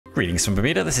Greetings from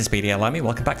Bermuda, this is BDLami.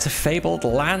 Welcome back to Fabled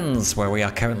Lands, where we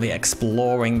are currently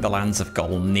exploring the lands of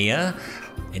Golnia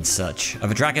in search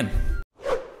of a dragon.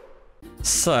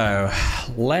 So,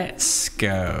 let's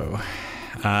go.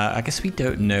 I guess we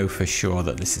don't know for sure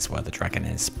that this is where the dragon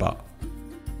is, but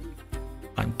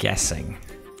I'm guessing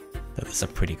that there's a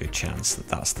pretty good chance that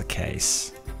that's the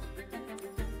case.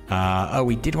 Oh,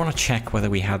 we did want to check whether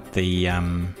we had the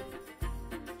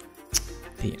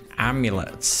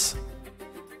amulets.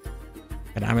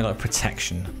 An amulet of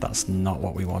protection. That's not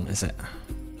what we want, is it?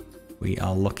 We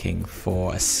are looking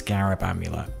for a scarab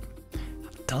amulet.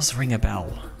 That does ring a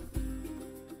bell.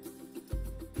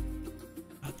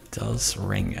 That does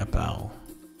ring a bell.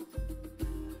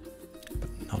 But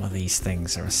none of these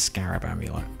things are a scarab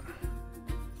amulet.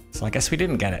 So I guess we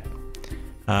didn't get it.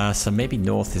 So maybe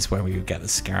north is where we would get the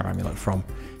scarab amulet from.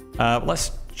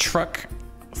 Let's truck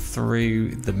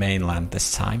through the mainland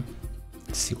this time.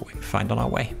 Let's see what we can find on our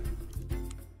way.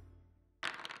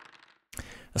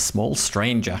 A small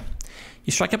stranger.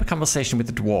 You strike up a conversation with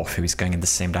the dwarf who is going in the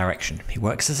same direction. He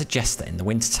works as a jester in the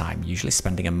wintertime, usually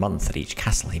spending a month at each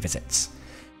castle he visits.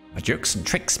 My jokes and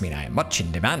tricks mean I am much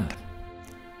in demand.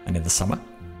 And in the summer?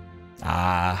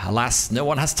 Alas, no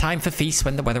one has time for feasts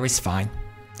when the weather is fine.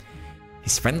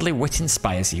 His friendly wit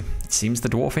inspires you. It seems the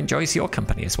dwarf enjoys your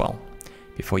company as well.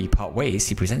 Before you part ways,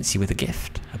 he presents you with a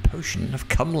gift, a potion of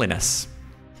comeliness.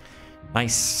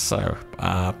 Nice. So,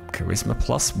 charisma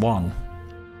 +1.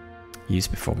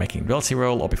 Used before making an ability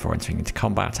roll or before entering into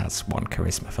combat, adds 1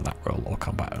 charisma for that roll or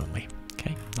combat only.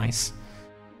 Okay, nice.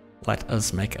 Let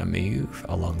us make a move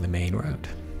along the main road.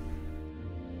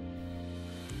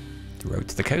 The road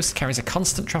to the coast carries a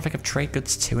constant traffic of trade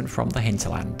goods to and from the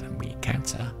hinterland, and we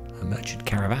encounter a merchant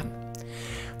caravan.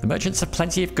 The merchants have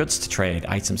plenty of goods to trade.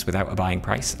 Items without a buying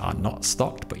price are not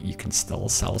stocked, but you can still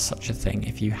sell such a thing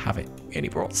if you have it. We only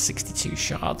brought 62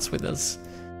 shards with us.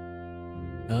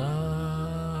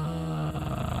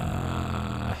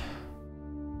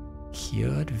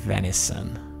 Cured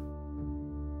venison.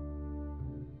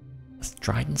 A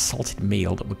dried and salted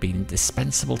meal that would be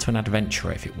indispensable to an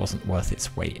adventurer if it wasn't worth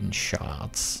its weight in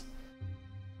shards.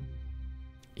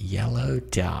 Yellow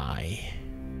dye.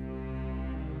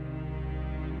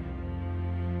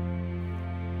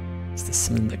 Is this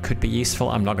something that could be useful?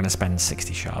 I'm not going to spend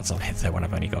 60 shards on it though when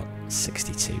I've only got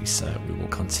 62, so we will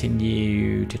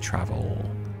continue to travel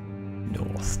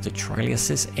north to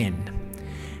Troilius's Inn.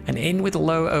 An inn with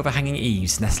low overhanging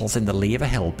eaves nestles in the lee of a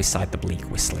hill beside the bleak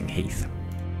whistling heath.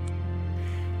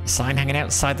 A sign hanging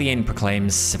outside the inn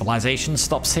proclaims, "Civilization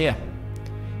stops here."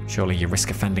 Surely you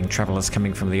risk offending travellers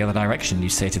coming from the other direction, you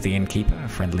say to the innkeeper, a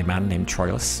friendly man named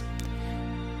Troilus.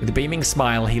 With a beaming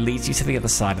smile, he leads you to the other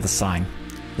side of the sign.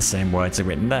 The same words are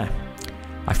written there.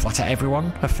 I flatter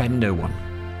everyone, offend no one.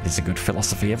 It is a good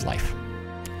philosophy of life.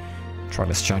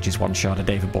 Troilus charges 1 shard a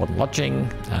day for board and lodging.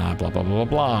 Blah, blah, blah, blah,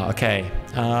 blah. Okay,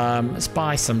 let's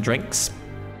buy some drinks.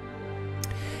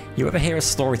 You ever hear a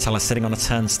storyteller sitting on a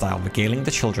turnstile regaling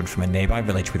the children from a nearby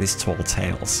village with his tall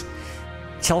tales?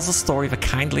 He tells the story of a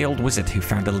kindly old wizard who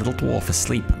found a little dwarf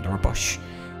asleep under a bush.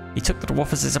 He took the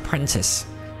dwarf as his apprentice,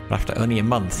 but after only a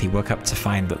month he woke up to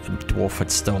find that the dwarf had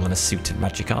stolen a suit of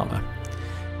magic armour.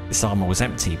 This armour was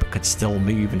empty but could still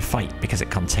move and fight because it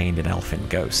contained an elfin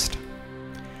ghost.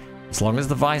 As long as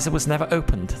the visor was never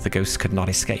opened, the ghost could not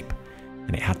escape,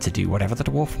 and it had to do whatever the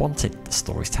dwarf wanted, the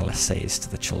storyteller says to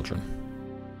the children.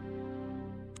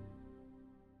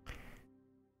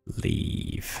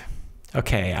 Leave.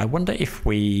 Okay, I wonder if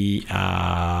we do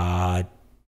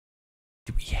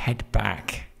we head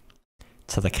back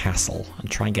to the castle and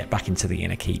try and get back into the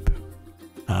inner keep?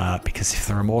 Because if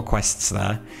there are more quests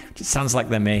there, which it sounds like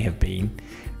there may have been,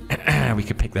 we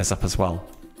could pick those up as well.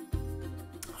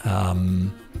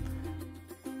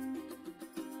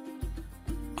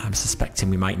 I'm suspecting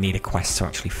we might need a quest to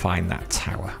actually find that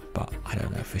tower, but I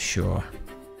don't know for sure.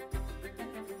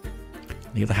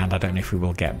 On the other hand, I don't know if we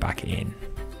will get back in.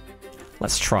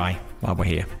 Let's try while we're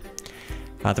here.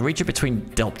 The region between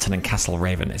Delpton and Castle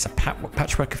Ravayn is a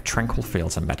patchwork of tranquil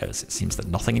fields and meadows. It seems that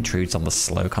nothing intrudes on the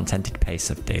slow, contented pace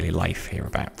of daily life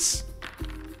hereabouts.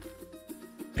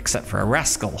 Except for a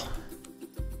rascal.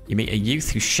 You meet a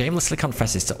youth who shamelessly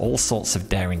confesses to all sorts of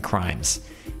daring crimes.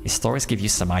 His stories give you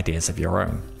some ideas of your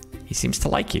own. He seems to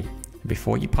like you, and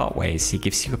before you part ways, he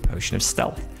gives you a potion of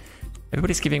stealth.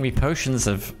 Everybody's giving me potions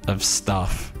of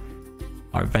stuff.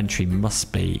 Our inventory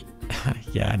must be,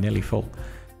 yeah, nearly full.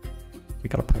 We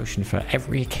got a potion for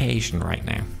every occasion right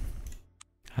now.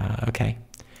 Okay,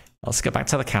 let's go back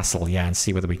to the castle, yeah, and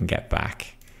see whether we can get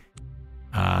back.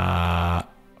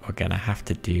 We're gonna have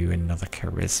to do another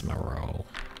charisma roll,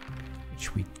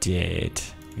 which we did.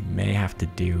 We may have to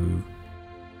do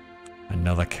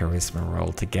another charisma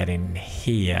roll to get in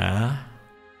here.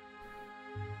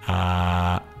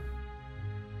 I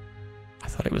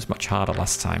thought it was much harder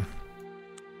last time.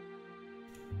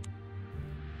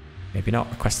 Maybe not.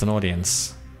 Request an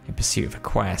audience. In pursuit of a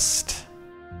quest.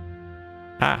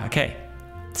 Ah, okay.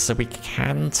 So we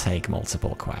can take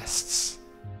multiple quests.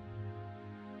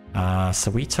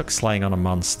 So we took slaying a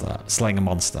monster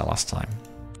last time.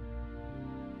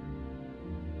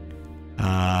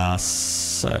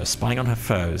 So spying on her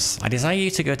foes. I desire you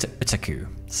to go to Utaku,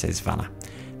 says Vanna.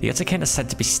 The Utakin are said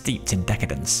to be steeped in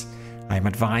decadence. I am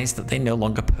advised that they no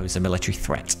longer pose a military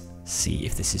threat. See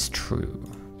if this is true.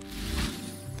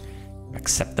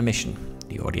 Accept the mission.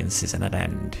 The audience is at an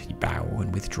end. You bow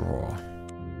and withdraw.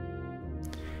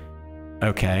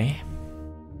 Okay.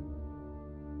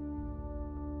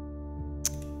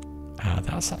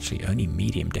 That's actually only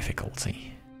medium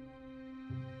difficulty.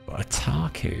 But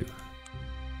Otaku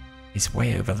is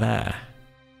way over there.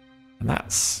 And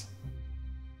that's...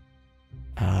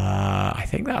 I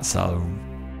think that's a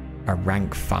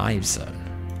rank 5 zone.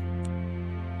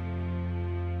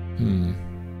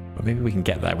 But maybe we can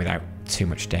get there without too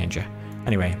much danger.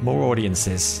 Anyway, more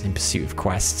audiences in pursuit of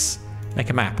quests. Make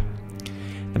a map.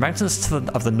 The mountains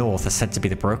of the north are said to be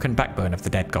the broken backbone of the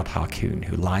dead god Harkun,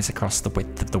 who lies across the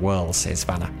width of the world, says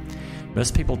Vanna.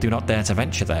 Most people do not dare to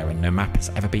venture there, and no map has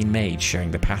ever been made showing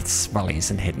the paths,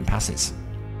 valleys, and hidden passes.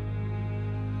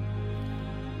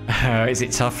 Is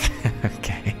it tough?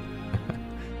 Okay.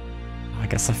 I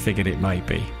guess I figured it might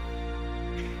be.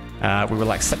 We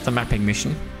will accept the mapping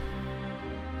mission.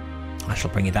 I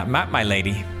shall bring you that map, my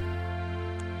lady.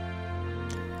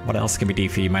 What else can we do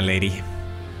for you, my lady?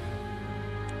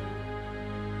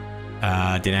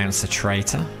 Denounce a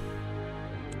traitor.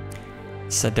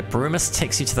 So Debrumus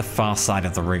takes you to the far side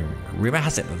of the room. Rumour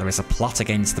has it that there is a plot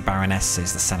against the Baroness,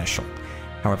 says the Seneschal.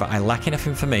 However, I lack enough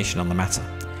information on the matter.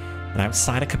 An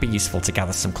outsider could be useful to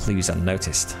gather some clues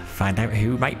unnoticed, find out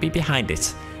who might be behind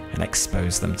it, and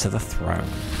expose them to the throne.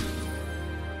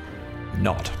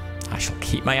 Nod. I shall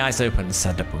keep my eyes open,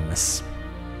 said Debrumus.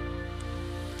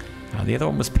 The other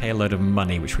one was pay a load of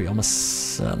money, which we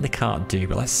almost certainly can't do,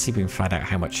 but let's see if we can find out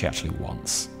how much she actually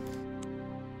wants.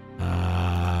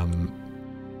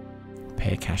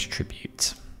 Pay a cash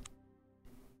tribute.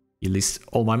 You lose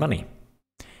all my money.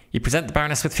 You present the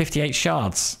Baroness with 58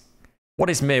 shards.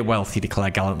 What is mere wealth, you declare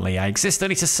gallantly. I exist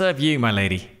only to serve you, my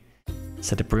lady.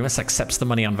 So Debrumus accepts the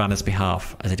money on Vanna's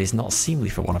behalf, as it is not seemly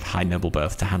for one of high noble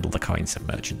birth to handle the coins of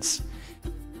merchants.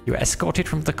 You are escorted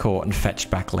from the court and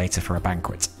fetched back later for a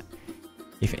banquet.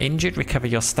 If injured, recover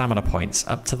your stamina points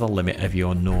up to the limit of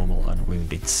your normal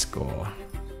unwounded score.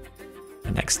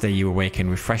 The next day you awaken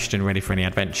refreshed and ready for any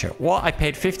adventure. What? I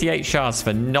paid 58 shards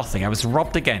for nothing. I was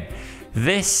robbed again.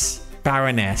 This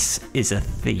Baroness is a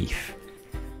thief.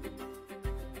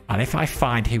 And if I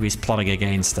find who is plotting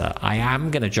against her, I am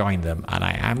going to join them and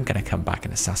I am going to come back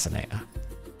and assassinate her.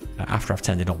 After I've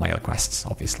turned in all my other quests,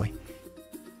 obviously.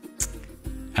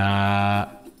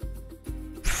 Now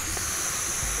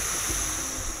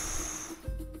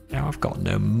I've got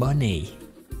no money.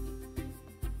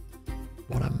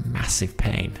 What a massive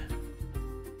pain.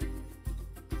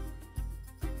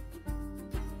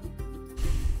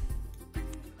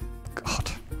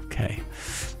 God, okay.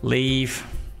 Leave.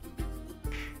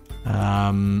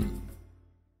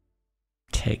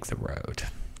 Take the road.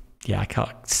 Yeah, I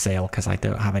can't sail because I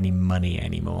don't have any money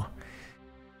anymore.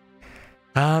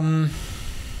 I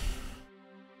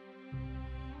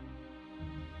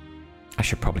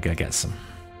should probably go get some.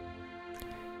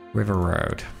 River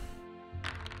Road.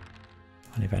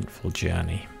 An eventful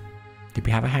journey. Did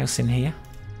we have a house in here?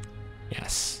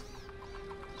 Yes.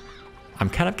 I'm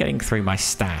kind of getting through my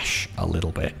stash a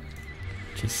little bit,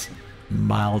 which is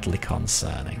mildly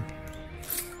concerning.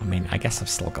 I mean, I guess I've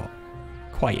still got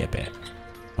quite a bit,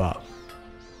 but...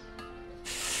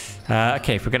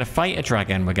 okay, if we're going to fight a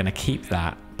dragon, we're going to keep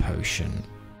that potion.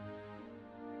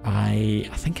 I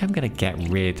think I'm going to get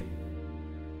rid...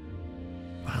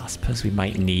 Well, I suppose we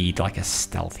might need like a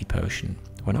stealthy potion.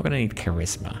 We're not going to need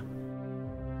charisma.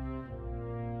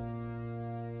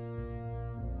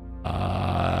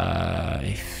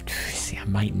 See, I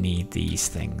might need these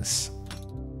things.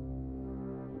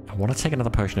 I want to take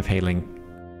another potion of healing.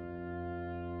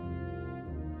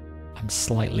 I'm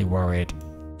slightly worried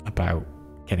about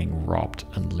getting robbed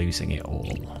and losing it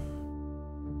all.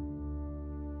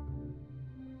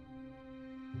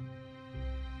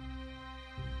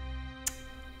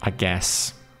 I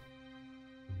guess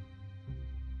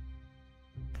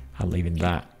I'm leaving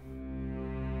that.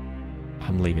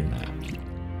 I'm leaving that.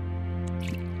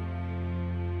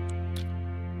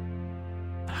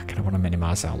 don't want to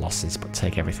minimise our losses, but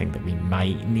take everything that we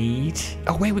might need.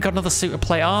 Oh wait, we got another suit of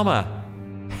plate armour!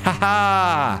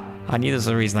 Haha! I knew there was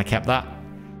a reason I kept that.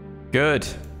 Good.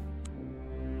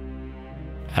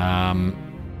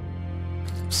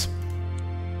 Oops.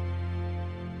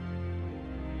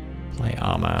 Plate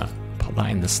armour. Put that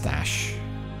in the stash.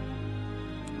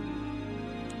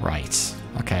 Right.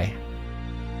 Okay.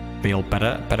 Feel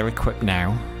better equipped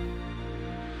now.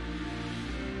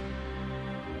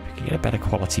 If we could get a better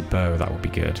quality bow, that would be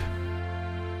good.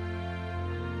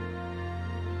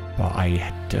 But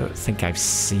I don't think I've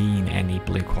seen any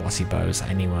blue quality bows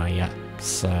anywhere yet,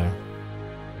 so...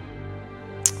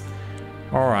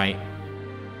 Alright.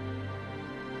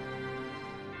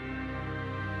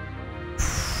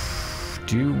 What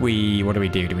do we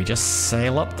do? Do we just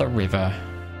sail up the river?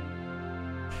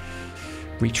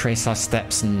 Retrace our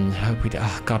steps and hope we do...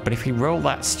 Oh god, but if we roll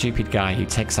that stupid guy who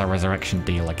takes our resurrection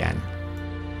deal again,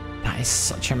 that is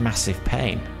such a massive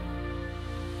pain.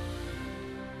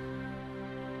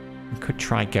 We could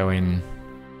try going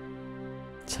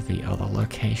to the other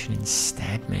location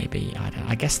instead, maybe.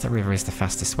 I guess the river is the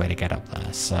fastest way to get up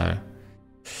there, so...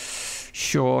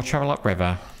 Sure, travel up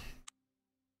river.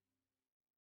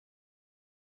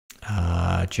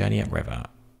 Journey up river.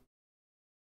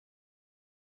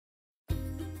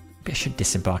 Maybe I should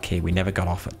disembark here. We never got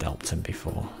off at Delpton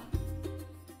before.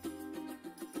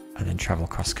 And then travel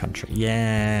cross country.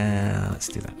 Yeah, let's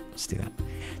do that. Let's do that.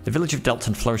 The village of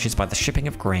Delpton flourishes by the shipping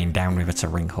of grain downriver to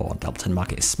Ringhorn. Delpton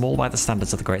Market is small by the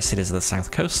standards of the great cities of the south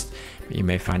coast, but you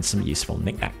may find some useful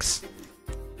knickknacks.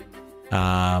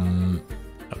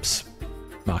 Oops.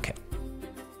 Market.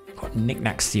 What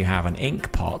knickknacks do you have? An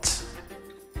ink pot.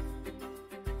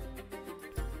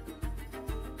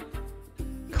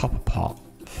 Copper pot.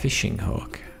 Fishing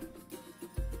hook.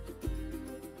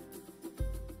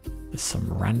 There's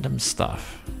some random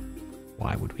stuff.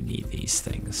 Why would we need these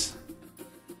things?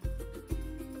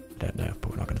 I don't know, but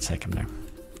we're not going to take them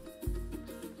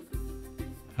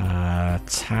now.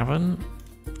 Tavern.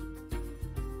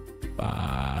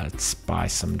 Let's buy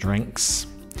some drinks.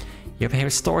 You overhear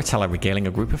a storyteller regaling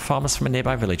a group of farmers from a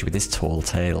nearby village with his tall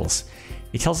tales.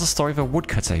 He tells the story of a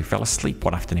woodcutter who fell asleep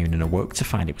one afternoon and awoke to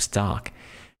find it was dark.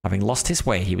 Having lost his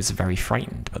way, he was very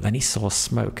frightened, but then he saw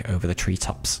smoke over the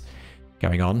treetops.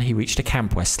 Going on, he reached a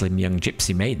camp where slim young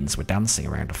gypsy maidens were dancing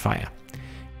around a fire.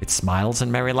 With smiles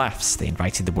and merry laughs, they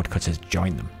invited the woodcutter to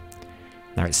join them.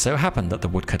 Now it so happened that the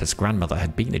woodcutter's grandmother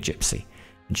had been a gypsy,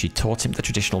 and she taught him the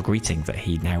traditional greeting that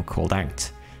he now called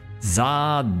out,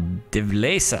 Za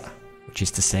Divlesa, which is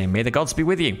to say, may the gods be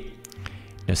with you.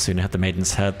 No sooner had the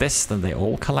maidens heard this than they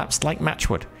all collapsed like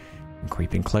matchwood. And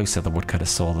creeping closer, the woodcutter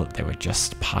saw that there were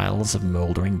just piles of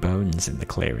mouldering bones in the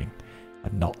clearing,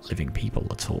 and not living people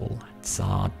at all.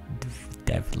 Za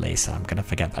Divlesa, I'm going to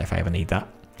forget that if I ever need that.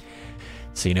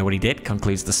 So you know what he did,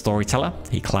 concludes the storyteller.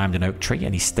 He climbed an oak tree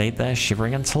and he stayed there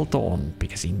shivering until dawn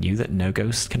because he knew that no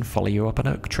ghost can follow you up an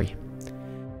oak tree.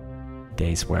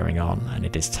 Day's wearing on and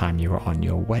it is time you are on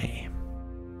your way.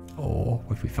 Or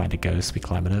if we find a ghost, we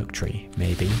climb an oak tree,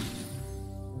 maybe.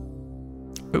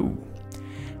 Ooh.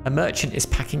 A merchant is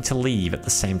packing to leave at the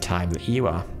same time that you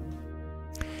are.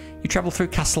 You travel through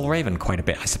Castle Raven quite a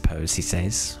bit, I suppose, he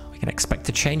says. We can expect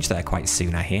a change there quite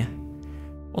soon, I hear.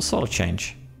 What sort of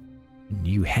change?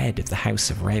 New head of the House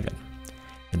of Raven.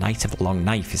 The Knight of the Long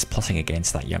Knife is plotting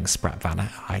against that young sprat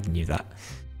Vanna. I knew that.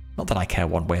 Not that I care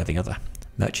one way or the other.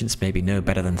 Merchants may be no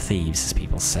better than thieves, as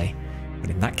people say. But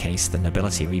in that case, the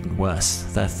nobility are even worse.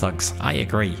 They're thugs. I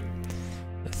agree.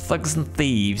 They're thugs and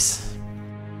thieves.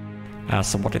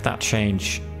 So what did that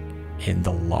change in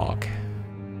the log?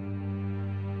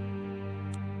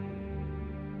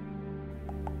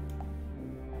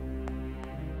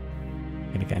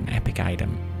 Gonna get an epic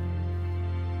item.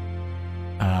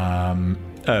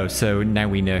 Oh, so now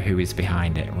we know who is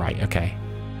behind it. Right, okay.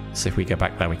 So if we go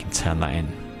back there, we can turn that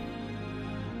in.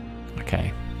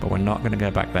 Okay, but we're not going to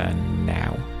go back there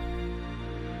now.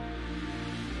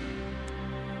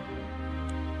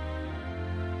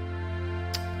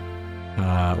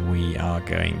 We are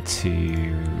going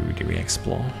to... Do we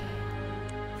explore?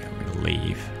 Yeah, we're going to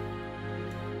leave.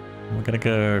 We're going to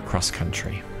go cross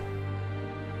country.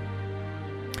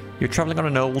 You're travelling on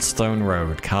an old stone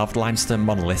road. Carved limestone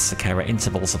monoliths occur at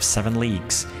intervals of 7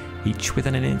 leagues, each with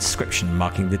an inscription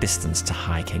marking the distance to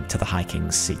the High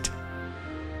King's seat.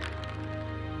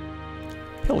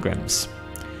 Pilgrims.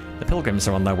 The pilgrims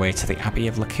are on their way to the Abbey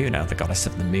of Lacuna, the goddess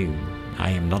of the moon. I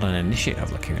am not an initiate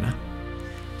of Lacuna,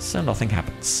 so nothing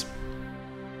happens.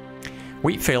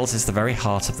 Wheatfields is the very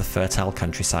heart of the fertile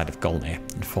countryside of Golnir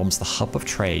and forms the hub of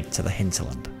trade to the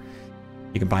hinterland.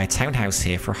 You can buy a townhouse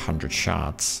here for 100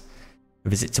 shards. A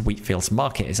visit to Wheatfields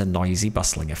market is a noisy,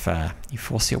 bustling affair. You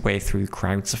force your way through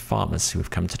crowds of farmers who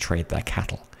have come to trade their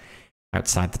cattle.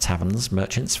 Outside the taverns,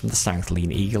 merchants from the south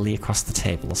lean eagerly across the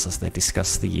tables as they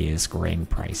discuss the year's grain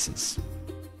prices.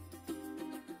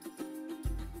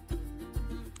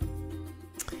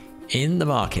 In the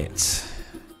market.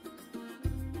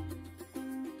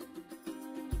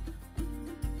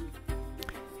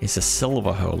 Is a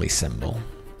silver holy symbol.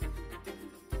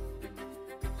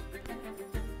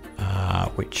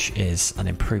 Which is an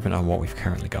improvement on what we've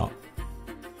currently got.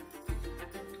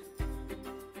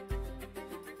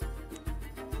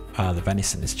 The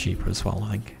venison is cheaper as well,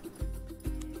 I think.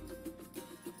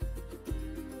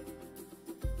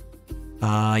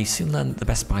 You soon learn that the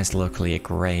best buys locally are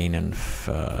grain and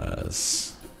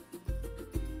furs.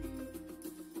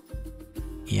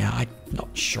 Yeah, I'm not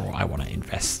sure I want to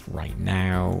invest right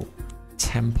now.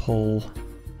 Temple.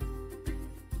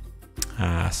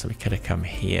 So we could have come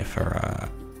here for a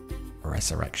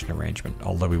resurrection arrangement,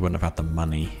 although we wouldn't have had the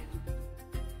money.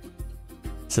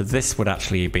 So this would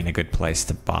actually have been a good place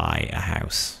to buy a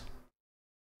house.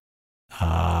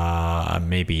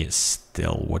 Maybe it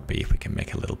still would be if we can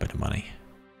make a little bit of money.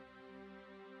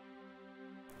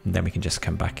 And then we can just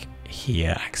come back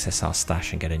here, access our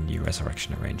stash, and get a new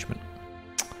resurrection arrangement.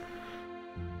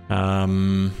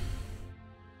 For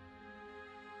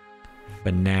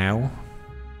now,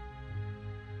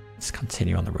 let's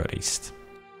continue on the road east.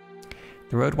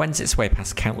 The road wends its way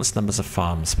past countless numbers of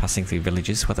farms, passing through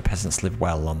villages where the peasants live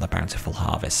well on their bountiful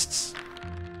harvests.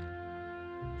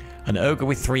 An ogre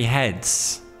with 3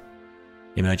 heads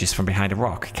emerges from behind a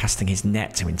rock, casting his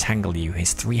net to entangle you.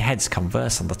 His 3 heads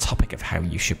converse on the topic of how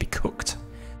you should be cooked.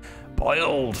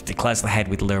 Boiled, declares the head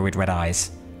with lurid red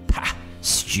eyes. Pah!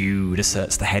 Stewed,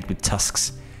 asserts the head with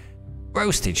tusks.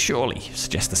 Roasted, surely,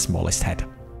 suggests the smallest head.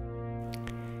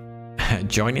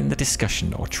 Join in the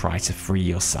discussion or try to free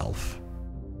yourself.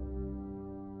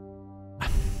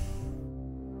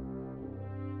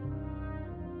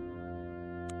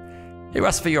 Who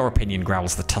asked for your opinion,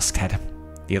 growls the tusked head.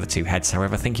 The other 2 heads,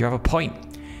 however, think you have a point.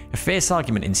 A fierce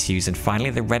argument ensues, and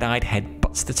finally the red-eyed head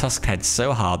butts the tusked head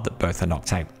so hard that both are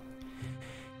knocked out.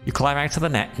 You climb out of the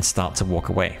net and start to walk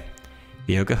away.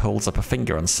 The ogre holds up a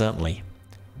finger uncertainly.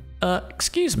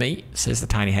 Excuse me, says the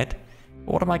tiny head.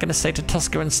 What am I going to say to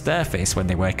Tusker and Stareface when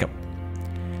they wake up?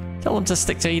 Tell them to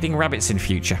stick to eating rabbits in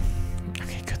future.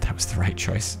 Okay, good, that was the right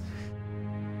choice.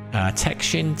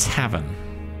 Tekshin Tavern.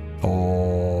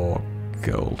 Or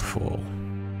Goldfall.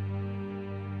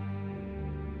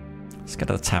 Let's go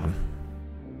to the tavern.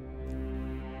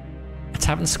 A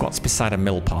tavern squats beside a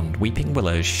mill pond. Weeping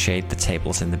willows shade the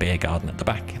tables in the beer garden at the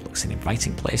back. It looks an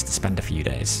inviting place to spend a few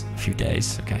days.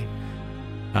 Okay.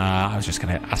 I was just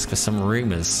going to ask for some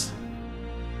rumours.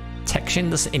 Tekshin,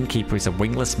 the innkeeper, is a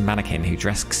wingless mannequin who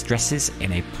dresses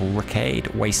in a brocade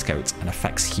waistcoat and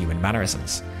affects human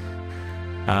mannerisms.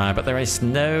 But there is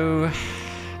no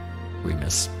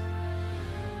rumours.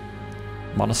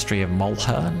 Monastery of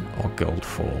Molhern or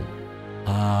Goldfall?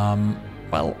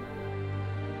 Well,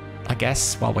 I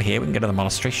guess while we're here we can go to the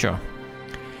monastery, sure.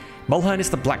 Molhern is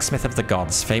the blacksmith of the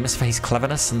gods, famous for his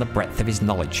cleverness and the breadth of his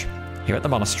knowledge. Here at the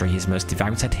monastery, his most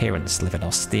devout adherents live an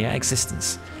austere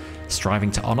existence,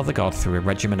 striving to honour the god through a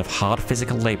regimen of hard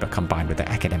physical labour combined with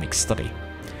academic study.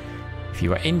 If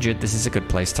you are injured, this is a good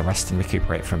place to rest and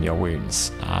recuperate from your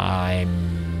wounds.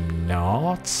 I'm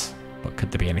not, but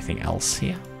could there be anything else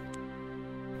here?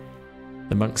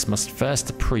 The monks must first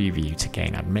approve you to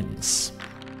gain admittance.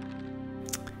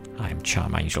 I am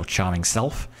my usual charming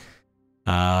self.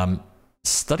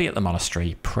 Study at the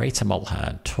monastery, pray to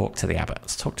Molhern, talk to the abbot.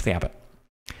 Let's talk to the abbot.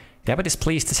 The abbot is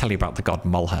pleased to tell you about the god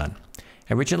Molhern.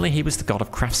 Originally, he was the god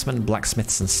of craftsmen,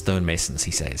 blacksmiths, and stonemasons,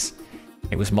 he says.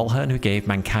 It was Molhern who gave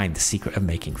mankind the secret of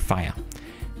making fire.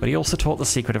 But he also taught the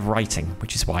secret of writing,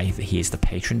 which is why he is the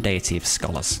patron deity of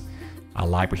scholars. Our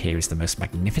library here is the most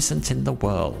magnificent in the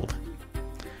world.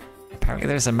 Apparently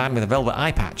there is a man with a velvet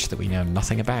eye patch that we know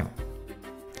nothing about.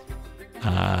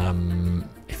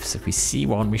 If we see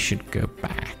one, we should go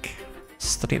back.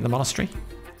 Study at the monastery?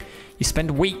 You spend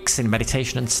weeks in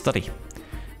meditation and study.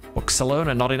 Books alone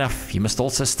are not enough. You must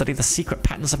also study the secret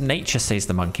patterns of nature, says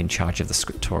the monk in charge of the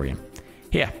scriptorium.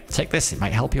 Here, take this. It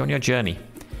might help you on your journey.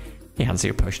 He hands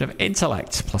you a potion of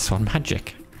intellect, +1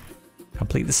 magic.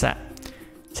 Complete the set.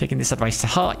 Taking this advice to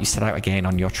heart, you set out again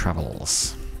on your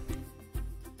travels.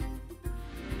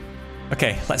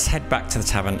 Okay, let's head back to the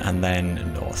tavern and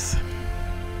then north.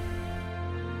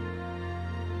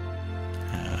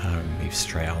 Move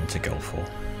straight on to Goldfall.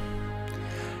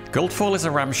 Goldfall is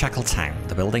a ramshackle town.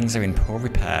 The buildings are in poor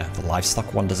repair. The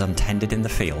livestock wanders untended in the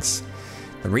fields.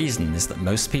 The reason is that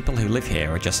most people who live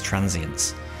here are just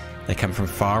transients. They come from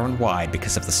far and wide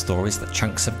because of the stories that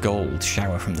chunks of gold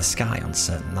shower from the sky on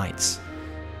certain nights.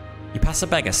 You pass a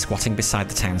beggar squatting beside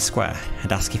the town square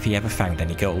and ask if he ever found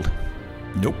any gold.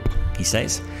 Nope, he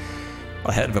says.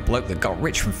 I heard of a bloke that got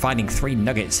rich from finding 3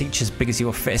 nuggets each as big as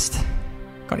your fist.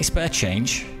 Got any spare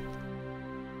change?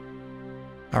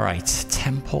 Alright,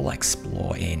 Temple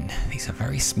Explore Inn. These are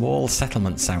very small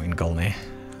settlements out in Golnir.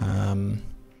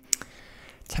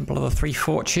 Temple of the Three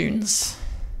Fortunes.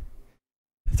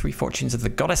 The 3 fortunes of the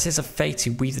goddesses of fate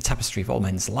who weave the tapestry of all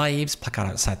men's lives. Placard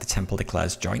outside the temple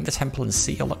declares, join the temple and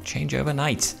see your luck change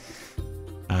overnight.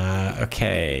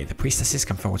 Okay, the priestesses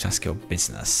come forward to ask your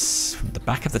business. From the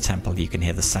back of the temple you can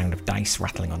hear the sound of dice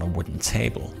rattling on a wooden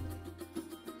table.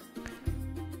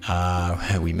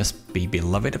 We must be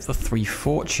beloved of the 3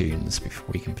 fortunes before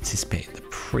we can participate in the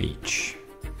preach.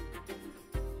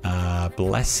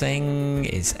 Blessing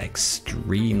is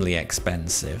extremely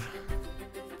expensive.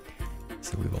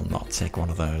 So we will not take one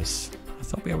of those. I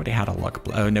thought we already had a luck.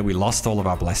 Oh no, we lost all of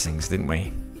our blessings, didn't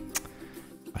we?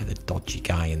 By the dodgy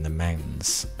guy in the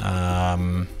mountains.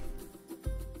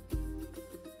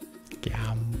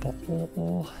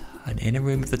 Gamble. An inner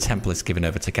room of the temple is given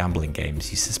over to gambling games.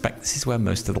 You suspect this is where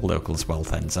most of the locals'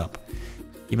 wealth ends up.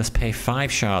 You must pay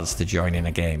 5 shards to join in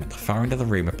a game. At the far end of the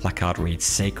room, a placard reads,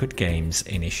 Sacred Games,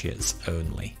 Initiates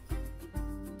Only.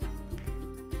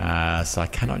 So I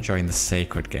cannot join the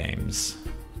Sacred Games.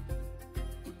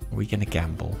 Are we going to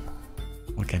gamble?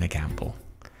 We're going to gamble.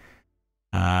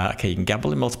 Okay, you can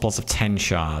gamble in multiples of 10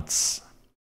 shards.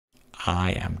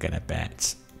 I am going to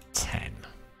bet 10.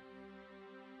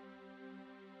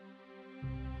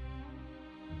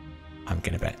 I'm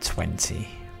going to bet 20.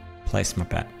 Place my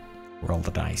bet. Roll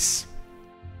the dice.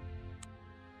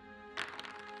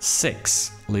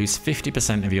 6. Lose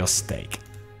 50% of your stake.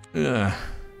 Ugh.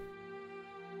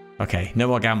 Okay, no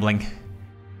more gambling.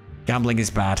 Gambling is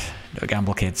bad. No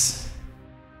gamble, kids.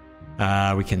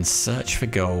 We can search for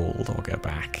gold or go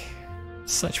back.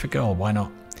 Search for gold, why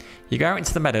not? You go out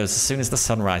into the meadows as soon as the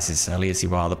sun rises. Early as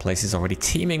you are, the place is already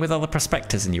teeming with other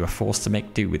prospectors and you are forced to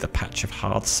make do with a patch of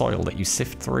hard soil that you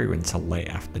sift through until late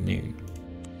afternoon.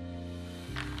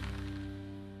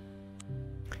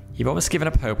 You've almost given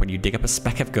up hope when you dig up a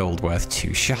speck of gold worth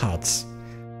 2 shards.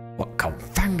 What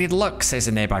confounded luck, says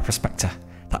a nearby prospector.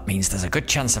 That means there's a good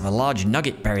chance of a large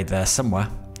nugget buried there somewhere.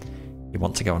 You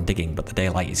want to go on digging, but the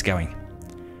daylight is going.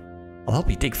 I'll help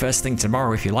you dig first thing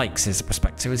tomorrow if you like, says the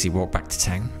prospector as you walk back to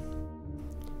town.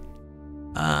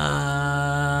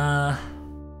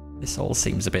 This all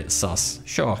seems a bit sus.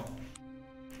 Sure.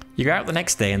 You go out the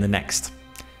next day and the next.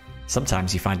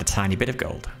 Sometimes you find a tiny bit of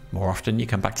gold. More often you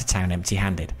come back to town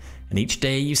empty-handed. And each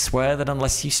day you swear that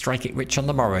unless you strike it rich on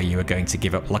the morrow, you are going to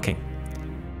give up lucking.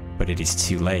 But it is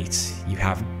too late. You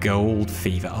have gold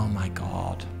fever. Oh my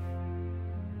god.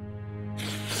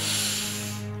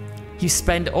 You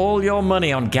spend all your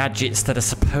money on gadgets that are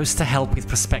supposed to help with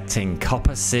prospecting.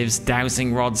 Copper sieves,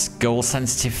 dowsing rods,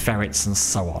 goal-sensitive ferrets, and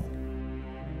so on.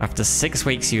 After 6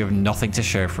 weeks, you have nothing to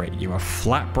show for it. You are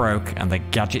flat broke, and the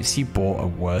gadgets you bought are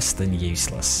worse than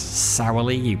useless.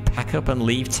 Sourly, you pack up and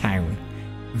leave town,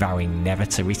 vowing never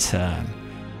to return.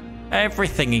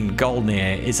 Everything in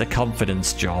Golnir is a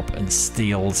confidence job and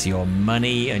steals your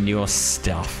money and your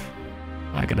stuff.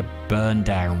 I'm gonna burn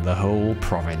down the whole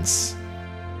province.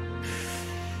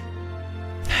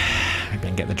 Maybe I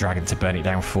can get the dragon to burn it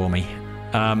down for me.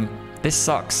 This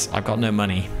sucks. I've got no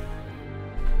money.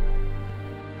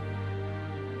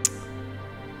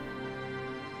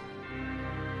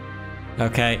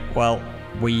 Okay, well,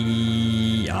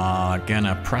 we are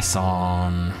gonna press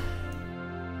on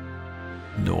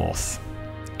north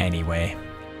anyway.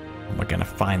 And we're gonna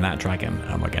find that dragon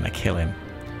and we're gonna kill him.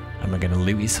 And we're gonna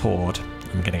loot his hoard.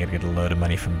 And we're gonna get a load of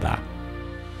money from that.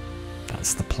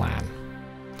 That's the plan.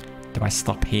 Do I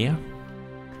stop here?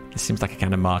 This seems like a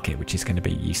kind of market which is going to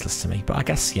be useless to me. But I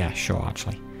guess, yeah, sure,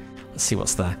 actually. Let's see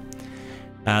what's there.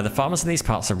 The farmers in these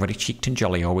parts are ruddy-cheeked and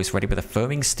jolly, always ready with a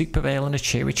foaming stoop of ale and a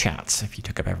cheery chat. If you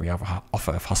took up every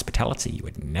offer of hospitality, you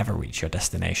would never reach your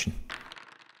destination.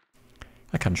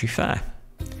 A country fair.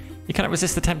 You cannot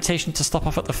resist the temptation to stop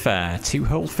off at the fair. 2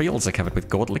 whole fields are covered with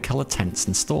gaudily coloured tents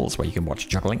and stalls where you can watch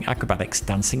juggling acrobatics,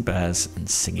 dancing bears, and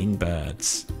singing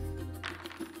birds.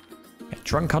 Get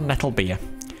drunk on nettle beer.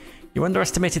 You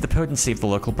underestimated the potency of the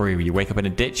local brewery. You wake up in a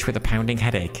ditch with a pounding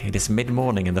headache. It is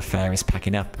mid-morning and the fair is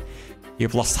packing up.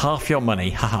 You've lost half your money,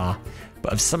 haha,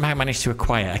 but have somehow managed to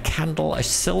acquire a candle, a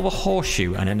silver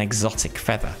horseshoe, and an exotic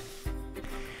feather.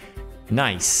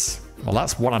 Nice. Well,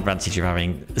 that's one advantage of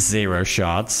having 0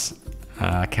 shards.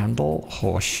 Candle,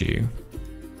 horseshoe,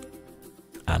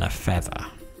 and a feather.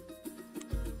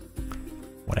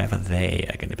 Whatever they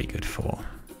are going to be good for.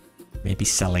 Maybe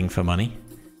selling for money.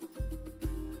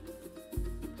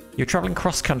 You're travelling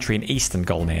cross-country in eastern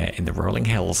Golnir in the rolling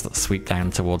hills that sweep down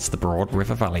towards the broad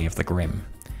river valley of the Grim.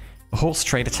 A horse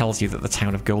trader tells you that the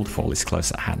town of Goldfall is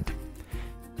close at hand.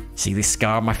 See this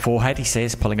scar on my forehead, he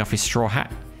says, pulling off his straw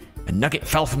hat. A nugget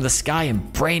fell from the sky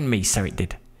and brained me, so it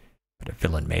did. But a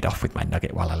villain made off with my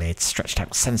nugget while I lay stretched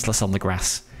out senseless on the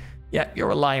grass. Yeah, you're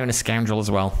a liar and a scoundrel as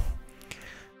well.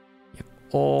 You're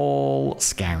all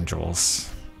scoundrels.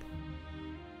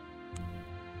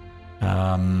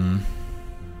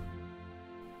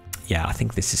 Yeah, I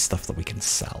think this is stuff that we can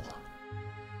sell.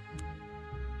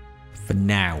 For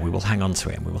now, we will hang on to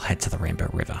it and we will head to the Rainbow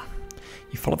River.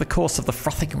 You follow the course of the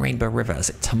frothing Rainbow River as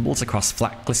it tumbles across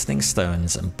flat, glistening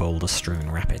stones and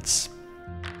boulder-strewn rapids.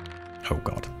 Oh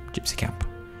god, gypsy camp.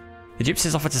 The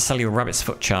gypsies offer to sell you a rabbit's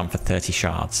foot charm for 30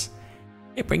 shards.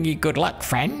 It bring you good luck,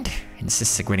 friend,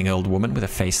 insists a grinning old woman with a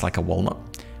face like a walnut.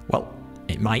 Well,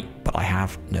 it might, but I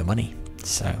have no money,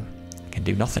 so I can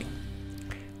do nothing.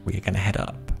 We are going to head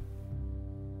up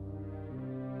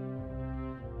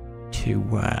to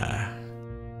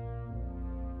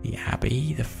the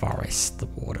Abbey, the forest, the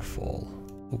waterfall,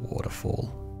 the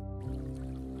waterfall.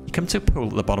 You come to a pool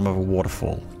at the bottom of a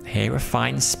waterfall. Here a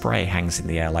fine spray hangs in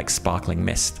the air like sparkling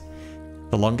mist.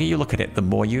 The longer you look at it, the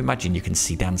more you imagine you can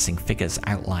see dancing figures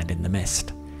outlined in the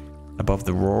mist. Above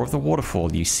the roar of the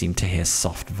waterfall, you seem to hear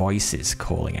soft voices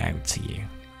calling out to you.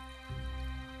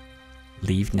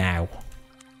 Leave now.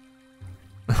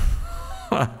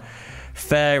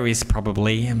 Fairies,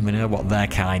 probably, and we know what their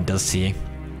kind does to you.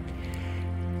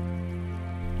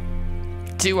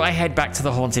 Do I head back to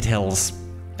the Haunted Hills?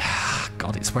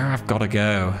 God, it's where I've got to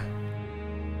go.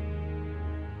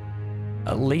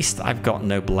 At least I've got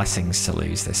no blessings to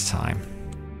lose this time.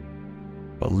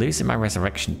 But losing my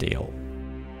resurrection deal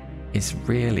is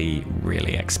really,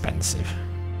 really expensive.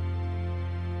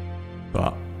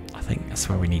 But I think that's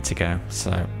where we need to go,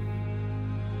 so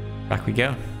back we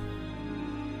go.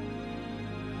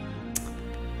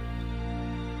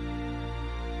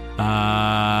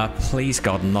 Please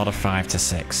God, not a 5 to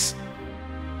 6.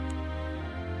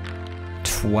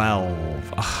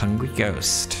 12. A hungry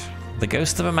ghost. The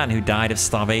ghost of a man who died of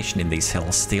starvation in these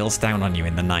hills steals down on you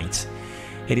in the night.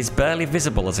 It is barely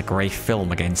visible as a grey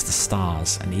film against the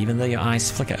stars, and even though your eyes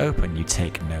flicker open, you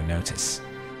take no notice.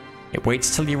 It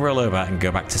waits till you roll over and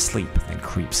go back to sleep, then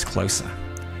creeps closer.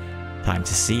 Time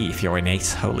to see if your innate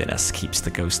holiness keeps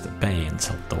the ghost at bay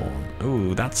until dawn.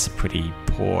 Ooh, that's a pretty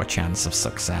poor chance of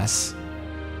success.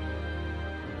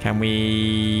 Can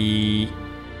we...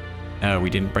 Oh,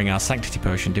 we didn't bring our sanctity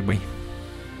potion, did we?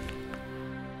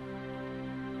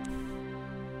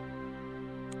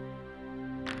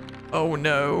 Oh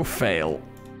no, fail.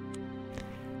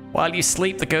 While you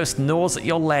sleep, the ghost gnaws at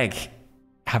your leg.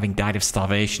 Having died of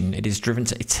starvation, it is driven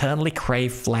to eternally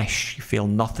crave flesh. You feel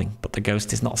nothing, but the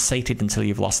ghost is not sated until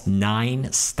you've lost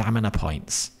 9 stamina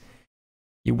points.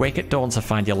 You wake at dawn to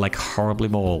find your leg horribly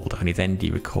mauled, only then do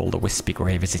you recall the wispy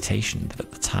grey visitation that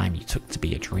at the time you took to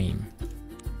be a dream.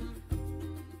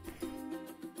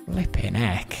 Flippin'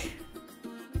 heck.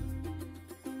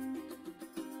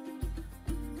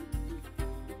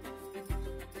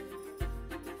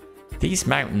 These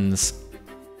mountains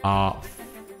are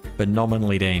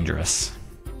phenomenally dangerous.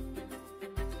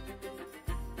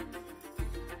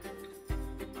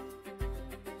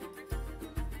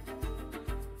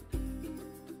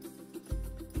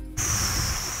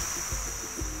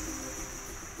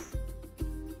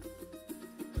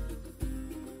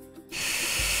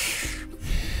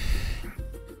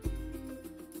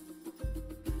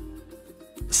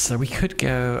 So we could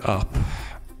go up.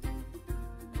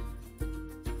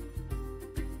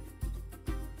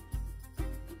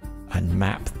 And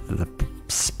map the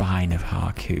Spine of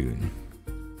Harkun.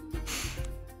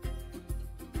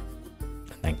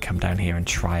 And then come down here and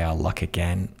try our luck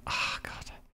again. Oh,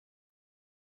 God.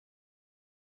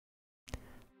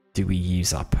 Do we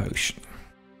use our potion?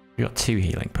 We got 2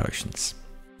 healing potions.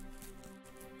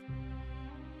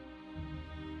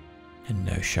 And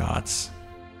no shards.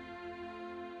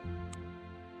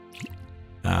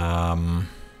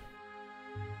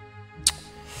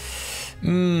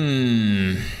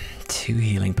 2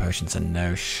 healing potions and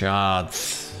no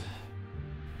shards.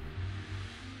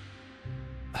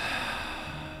 I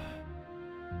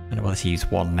don't know whether to use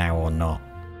one now or not.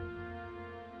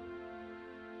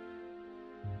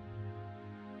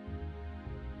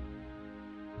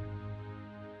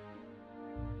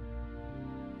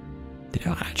 They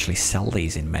don't actually sell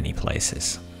these in many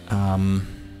places.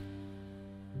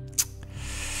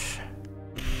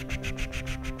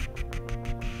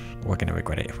 We're going to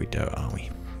regret it if we don't, aren't we?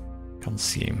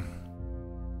 Consume.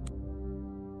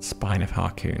 Spine of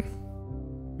Harkun.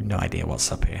 No idea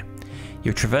what's up here.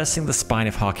 You're traversing the Spine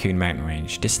of Harkun mountain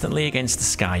range. Distantly against the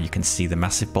sky, you can see the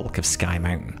massive bulk of Sky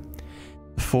Mountain.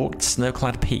 The forked,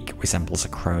 snow-clad peak resembles a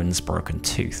crone's broken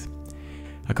tooth.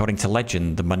 According to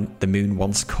legend, the moon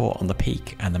once caught on the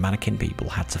peak, and the mannequin people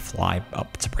had to fly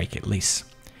up to break it loose.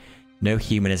 No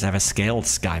human has ever scaled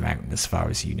Sky Mountain as far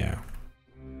as you know.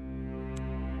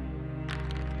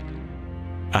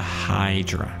 A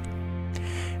Hydra.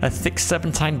 A thick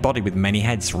serpentine body with many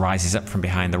heads rises up from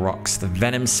behind the rocks. The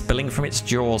venom spilling from its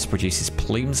jaws produces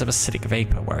plumes of acidic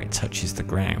vapor where it touches the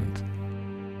ground.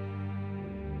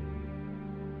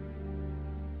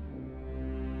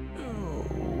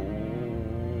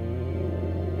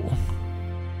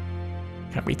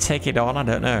 Can we take it on? I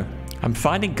don't know. I'm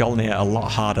finding Golnir a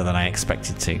lot harder than I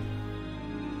expected to.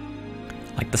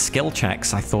 Like the skill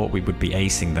checks, I thought we would be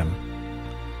acing them.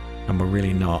 And we're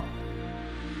really not.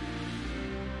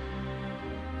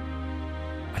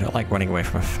 I don't like running away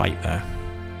from a fight there.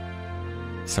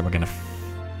 So we're going to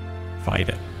fight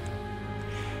it.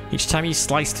 Each time you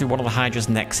slice through one of the Hydra's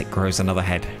necks, it grows another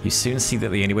head. You soon see that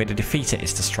the only way to defeat it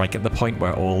is to strike at the point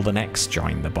where all the necks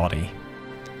join the body.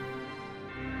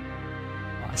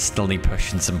 I still need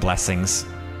potions and blessings.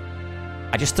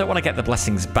 I just don't want to get the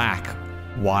blessings back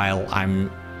while I'm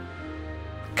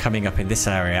coming up in this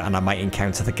area, and I might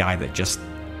encounter the guy that just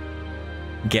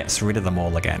gets rid of them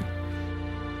all again.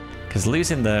 Because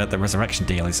losing the resurrection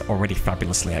deal is already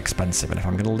fabulously expensive, and if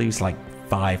I'm going to lose like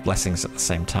 5 blessings at the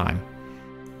same time,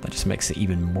 that just makes it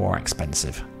even more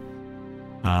expensive.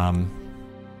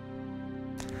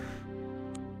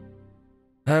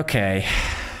 Okay,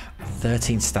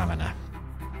 13 stamina.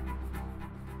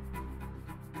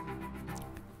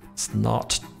 It's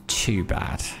not too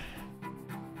bad.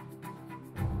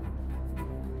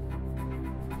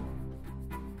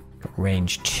 Got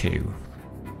range 2.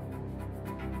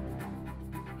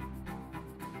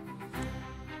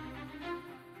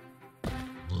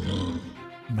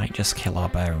 Might just kill our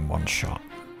bear in one shot.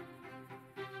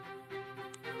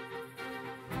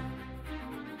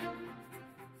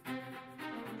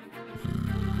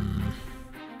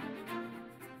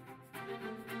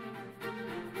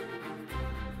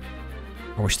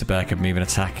 I wish the bear could move and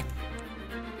attack,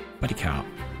 but he can't.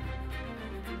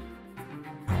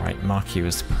 Alright, mark you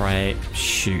as prey,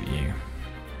 shoot you.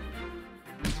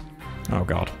 Oh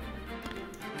god.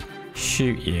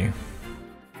 Shoot you.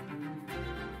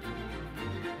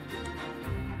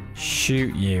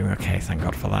 Shoot you. Okay, thank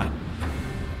god for that.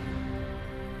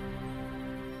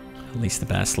 At least the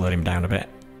bear slowed him down a bit.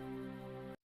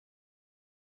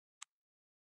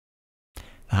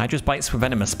 The Hydra's bites were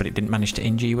venomous, but it didn't manage to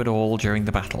injure you at all during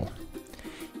the battle.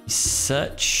 You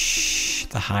search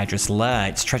the Hydra's lair.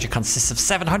 Its treasure consists of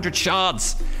 700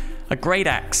 shards, a great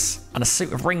axe, and a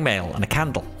suit of ringmail, and a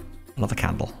candle. Another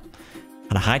candle.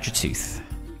 And a Hydra tooth.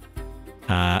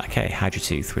 Okay, Hydra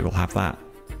tooth, we will have that.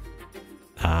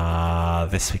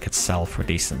 This we could sell for a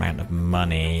decent amount of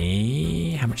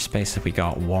money. How much space have we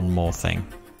got? One more thing.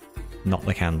 Not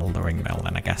the candle, the ringmail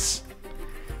then, I guess.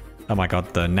 Oh my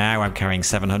god, now I'm carrying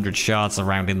 700 shards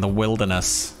around in the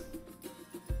wilderness.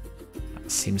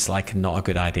 That seems like not a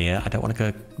good idea. I don't want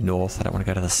to go north, I don't want to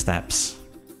go to the steppes.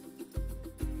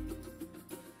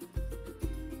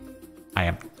 I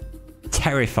am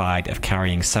terrified of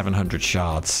carrying 700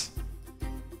 shards.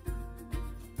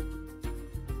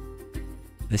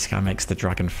 This guy makes the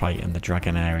dragon fight in the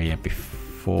dragon area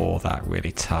before that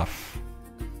really tough.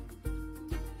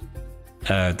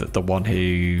 The one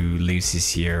who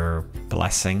loses your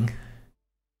blessing.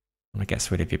 I guess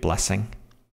rid of your blessing.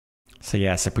 So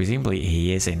yeah, so presumably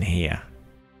he is in here.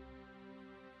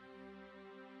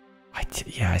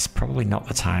 Yeah, it's probably not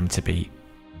the time to be...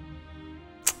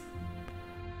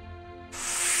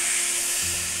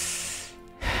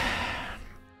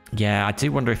 Yeah, I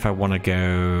do wonder if I want to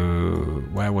go...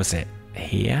 Where was it?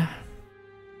 Here?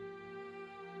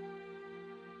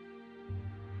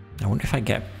 I wonder if I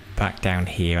get back down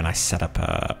here and I set up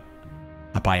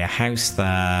I buy a house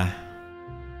there.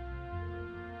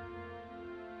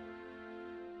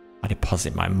 I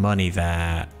deposit my money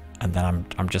there, and then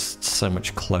I'm just so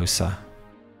much closer.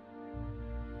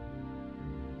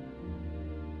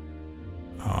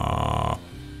 Oh,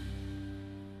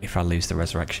 if I lose the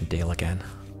resurrection deal again.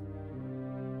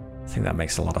 I think that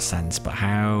makes a lot of sense, but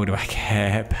how do I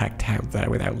get back out there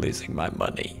without losing my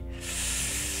money?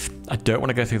 I don't want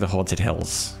to go through the Haunted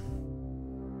Hills.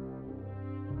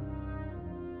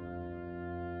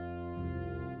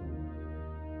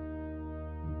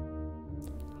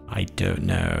 I don't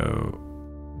know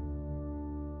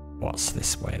what's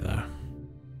this way though.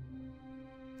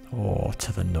 or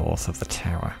to the north of the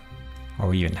tower,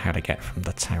 or even how to get from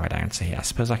the tower down to here. I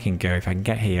suppose I can go, if I can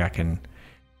get here, I can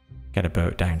get a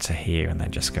boat down to here and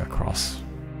then just go across.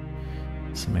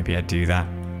 So maybe I do that.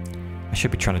 I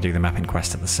should be trying to do the mapping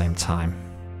quest at the same time.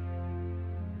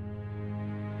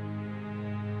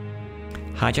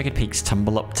 High-jagged peaks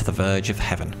tumble up to the verge of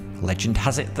heaven. Legend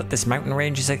has it that this mountain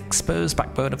range is the exposed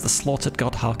backbone of the slaughtered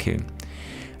god Harkun.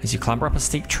 As you clamber up a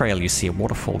steep trail, you see a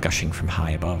waterfall gushing from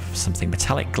high above. Something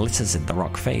metallic glitters in the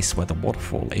rock face where the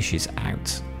waterfall issues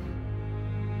out.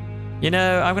 You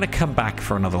know, I'm going to come back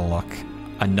for another look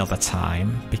another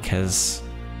time, because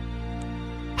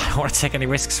I don't want to take any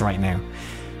risks right now.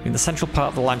 In the central part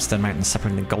of the limestone mountains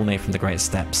separating the Golden from the Great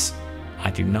Steppes, I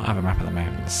do not have a map of the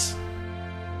mountains.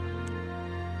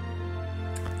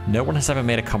 No one has ever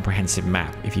made a comprehensive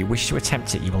map. If you wish to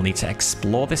attempt it, you will need to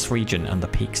explore this region and the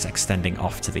peaks extending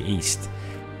off to the east.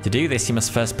 To do this, you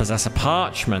must first possess a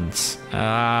parchment.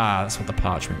 Ah, that's what the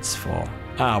parchment's for.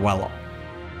 Ah, well,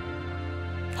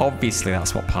 obviously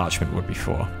that's what parchment would be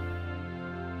for.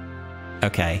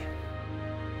 Okay.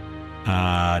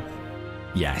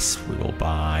 Yes, we will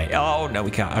buy... Oh, no,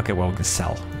 we can't. Okay, well, we can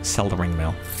sell. Sell the ring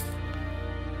mill.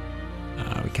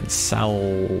 We can sell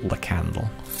the candle.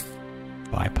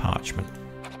 Buy parchment.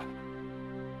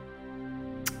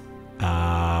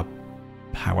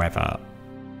 However,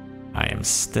 I am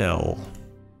still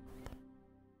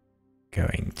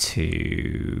going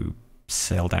to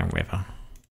sail downriver.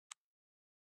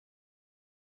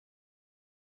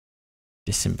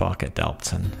 Disembark at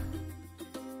Delpton.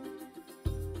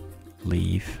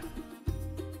 Leave.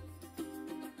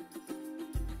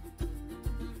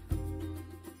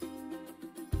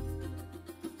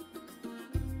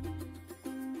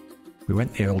 We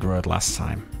went the old road last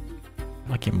time.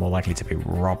 Like you're more likely to be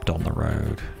robbed on the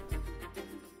road.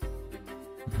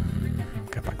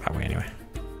 Go back that way anyway.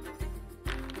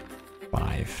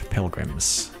 5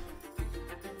 pilgrims.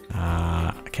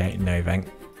 Okay, no event,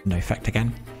 no effect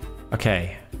again.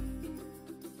 Okay.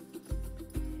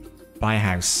 Buy a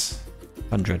house.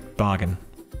 100, bargain.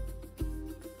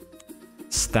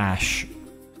 Stash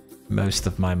most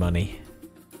of my money.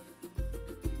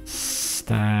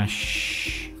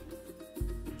 Stash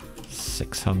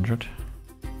 600.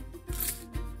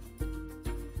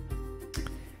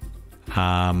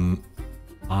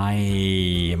 I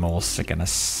am also gonna.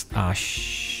 I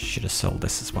should have sold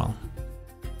this as well.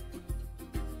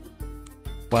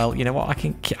 Well, you know what?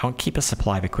 I'll keep a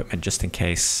supply of equipment just in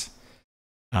case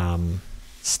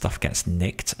stuff gets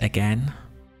nicked again.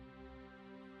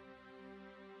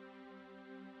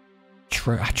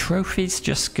 Trophies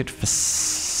just good for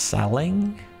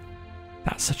selling.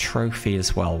 That's a trophy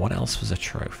as well. What else was a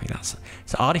trophy? That's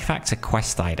so artifacts are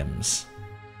quest items.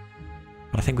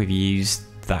 But I think we've used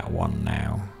that one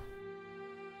now.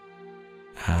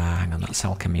 Hang on, that's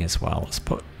alchemy as well.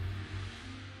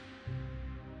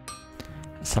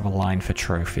 Let's have a line for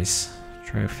trophies.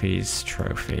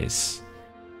 Trophies.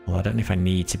 Well, I don't know if I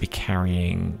need to be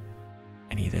carrying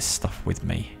any of this stuff with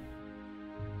me.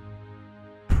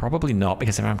 Probably not,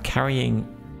 because if I'm carrying...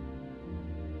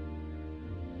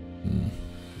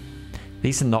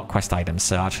 These are not quest items,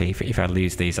 so actually if I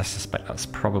lose these, I suspect that's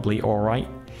probably alright.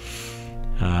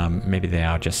 Maybe they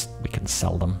are just... we can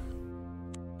sell them.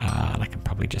 And I can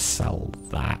probably just sell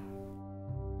that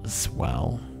as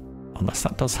well. Unless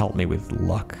that does help me with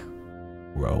luck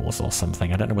rolls or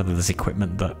something. I don't know whether there's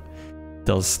equipment that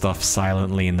does stuff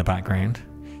silently in the background.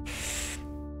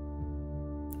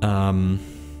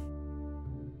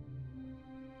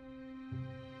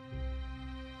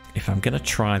 If I'm going to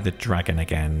try the dragon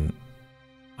again,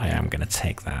 I am going to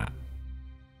take that.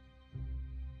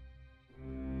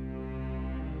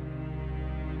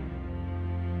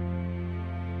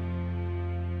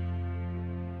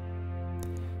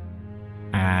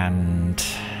 And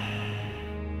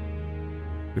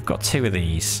we've got 2 of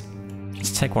these.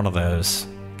 Let's take one of those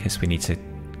in case we need to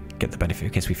get the benefit,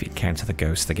 in case we encounter the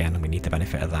ghost again and we need the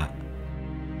benefit of that.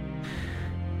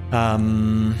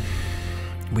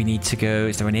 We need to go...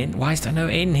 Is there an inn? Why is there no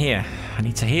inn here? I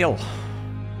need to heal.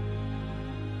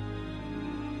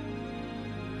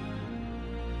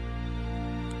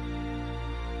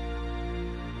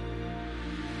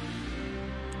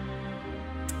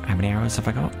 How many hours have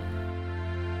I got?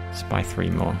 Let's buy 3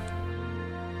 more.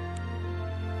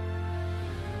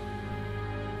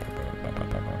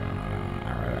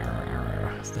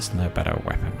 There's no better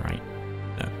weapon, right?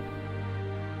 No.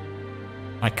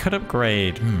 I could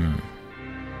upgrade...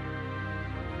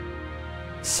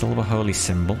 Silver Holy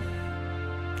Symbol.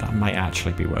 That might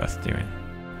actually be worth doing.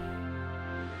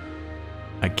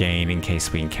 Again, in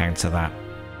case we encounter that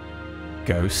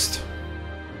ghost.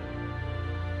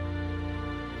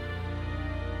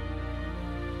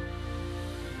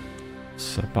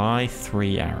 So buy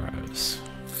 3 arrows.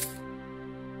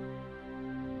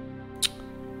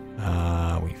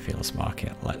 Wheatfields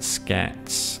market. Let's get...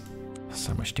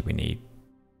 So much do we need?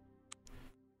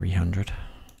 300.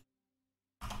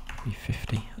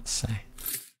 350, let's say.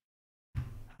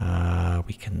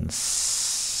 We can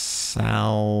sell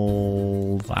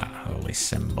that holy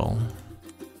symbol.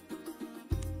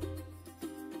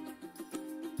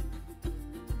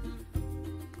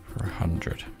 For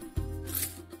 100.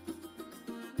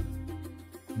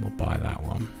 We'll buy that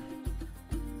one.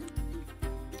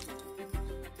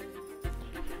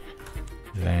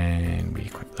 Then we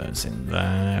equip those in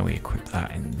there. We equip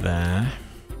that in there.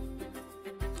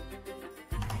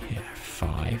 Yeah,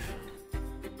 5.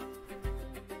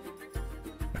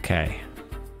 Okay.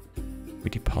 We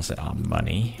deposit our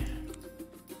money.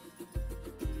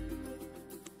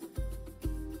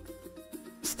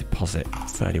 Let's deposit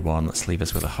 31. Let's leave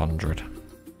us with 100.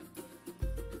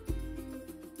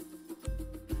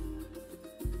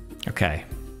 Okay.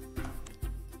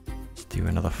 Let's do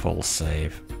another full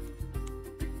save.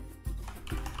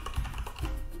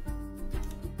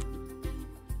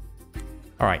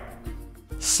 Alright,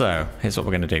 so here's what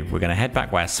we're going to do. We're going to head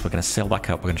back west, we're going to sail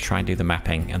back up, we're going to try and do the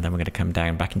mapping, and then we're going to come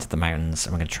down back into the mountains,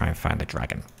 and we're going to try and find a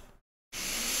dragon.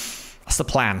 That's the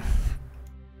plan.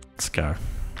 Let's go.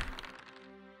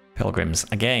 Pilgrims,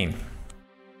 again.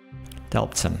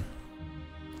 Delpton.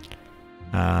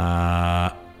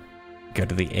 Go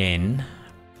to the inn,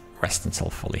 rest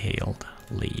until fully healed,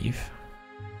 leave.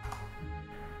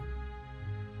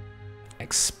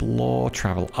 Explore,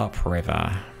 travel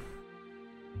upriver.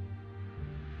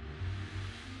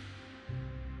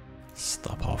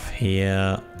 Stop off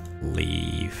here,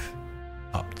 leave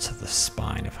up to the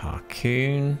Spine of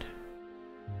Harkun.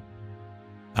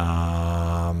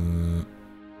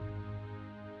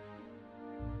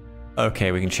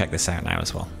 Okay, we can check this out now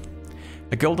as well.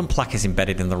 A golden plaque is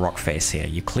embedded in the rock face here.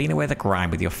 You clean away the grime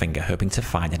with your finger, hoping to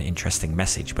find an interesting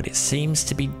message, but it seems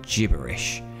to be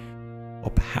gibberish.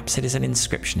 Or perhaps it is an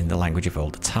inscription in the language of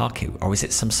Old Otaku, or is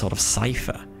it some sort of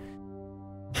cipher?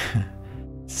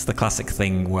 It's the classic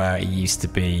thing where it used to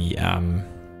be the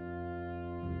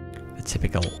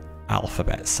typical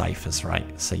alphabet ciphers,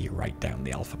 right? So you write down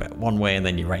the alphabet one way and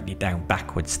then you write it down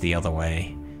backwards the other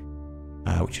way,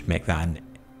 which would make that an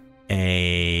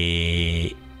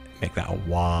A, make that a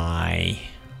Y.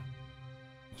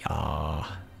 Yeah,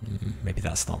 maybe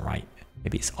that's not right.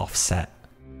 Maybe it's offset.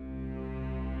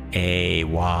 A,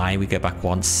 Y, we go back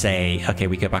one, say, okay,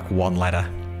 we go back one letter.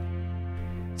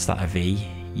 Is that a V?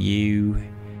 U,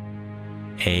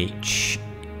 H,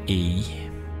 E.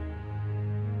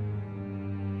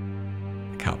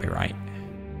 Can't be right.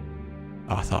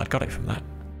 Oh, I thought I'd got it from that.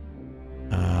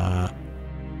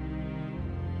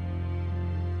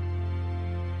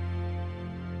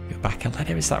 Go back a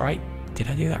letter, is that right? Did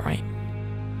I do that right?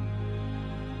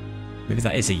 Maybe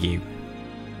that is a U.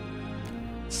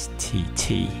 It's T,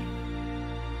 T.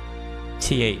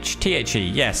 TH, THE,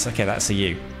 yes, okay, that's a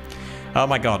U. Oh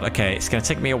my god, okay, it's going to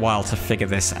take me a while to figure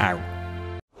this out.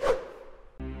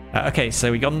 Okay,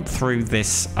 so we've gone through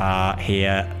this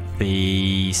here.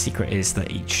 The secret is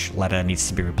that each letter needs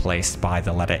to be replaced by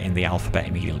the letter in the alphabet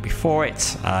immediately before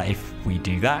it. If we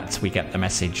do that, we get the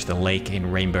message, the lake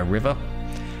in Rainbow River.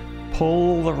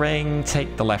 Pull the ring,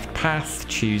 take the left path,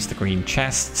 choose the green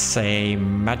chest, say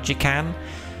Magican,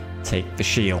 take the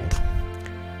shield.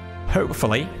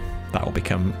 Hopefully, that will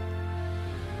become...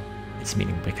 its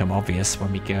meaning will become obvious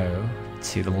when we go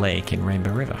to the lake in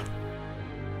Rainbow River.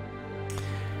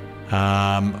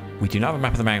 We do not have a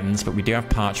map of the mountains, but we do have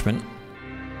parchment.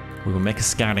 We will make a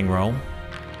scouting roll.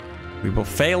 We will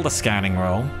fail the scouting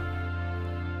roll.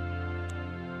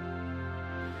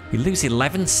 We lose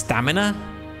 11 stamina?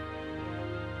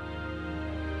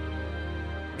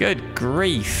 Good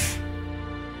grief.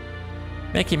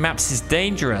 Making maps is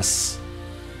dangerous.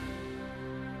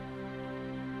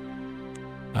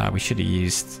 We should have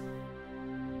used...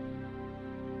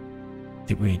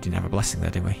 We didn't have a blessing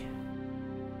there, did we?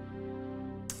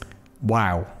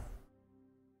 Wow.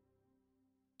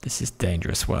 This is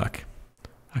dangerous work.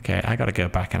 Okay, I gotta go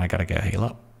back and I gotta go heal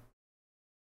up.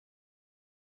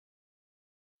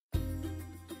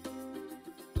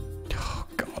 Oh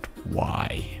god,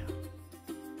 why?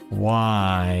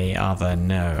 Why are there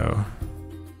no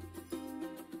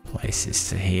places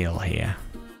to heal here?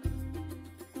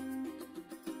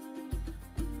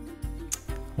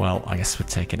 Well, I guess we're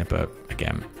taking a boat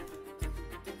again.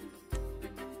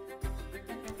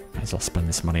 Might as well spend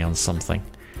this money on something.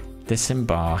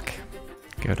 Disembark.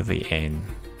 Go to the inn.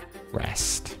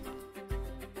 Rest.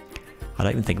 I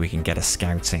don't even think we can get a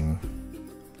scouting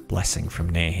blessing from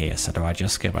near here, so do I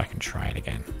just go back and try it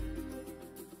again?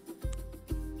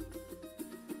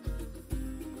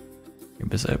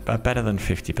 It was a better than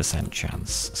 50%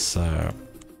 chance, so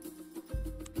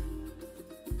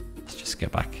let's just go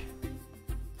back.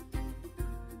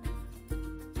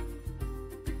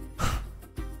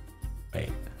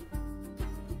 Wait.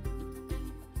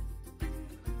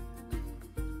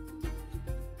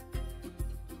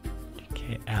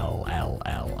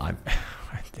 LLL.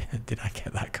 Did I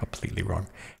get that completely wrong?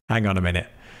 Hang on a minute.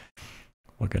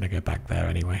 We're going to go back there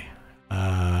anyway.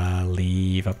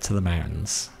 Leave up to the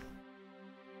mountains.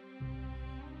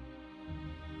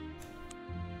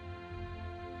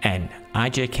 N.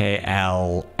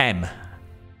 IJKL M.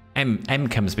 M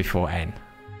comes before N.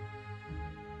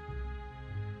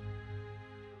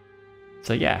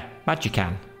 So yeah,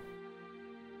 Magican.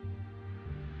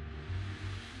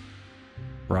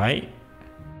 Right?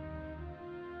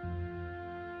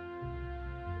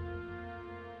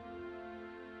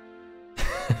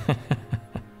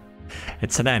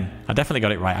 It's an N. I definitely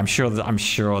got it right. I'm sure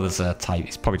there's a type.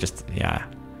 It's probably just, yeah.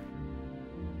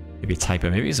 Maybe a typo.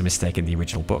 Maybe it was a mistake in the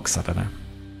original books. I don't know.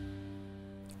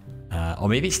 Or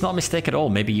maybe it's not a mistake at all.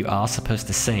 Maybe you are supposed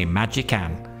to say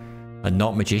Magican and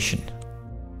not magician.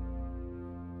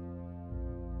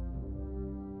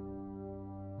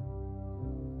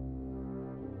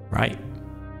 Right.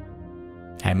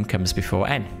 M comes before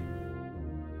N.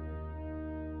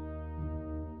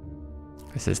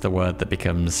 This is the word that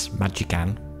becomes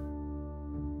Magican.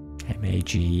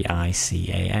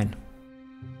 M-A-G-I-C-A-N.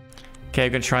 Okay, we're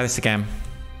going to try this again.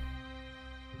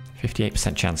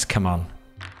 58% chance, come on.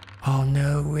 Oh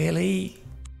no, really?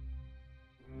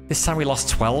 This time we lost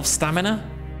 12 stamina?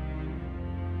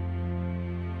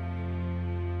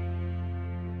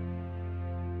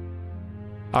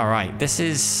 Alright, this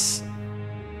is...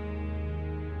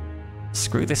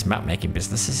 Screw this map making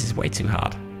business, this is way too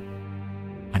hard.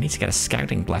 I need to get a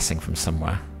scouting blessing from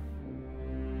somewhere.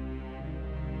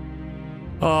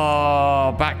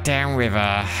 Oh, back down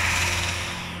river.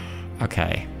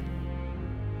 Okay.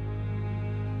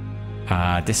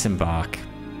 Disembark.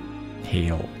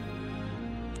 Heal.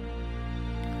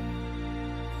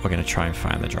 We're going to try and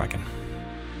find the dragon.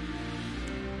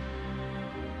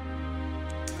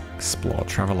 Explore,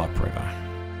 travel upriver.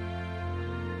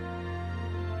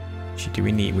 Actually, do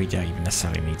we need... We don't even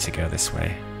necessarily need to go this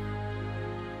way.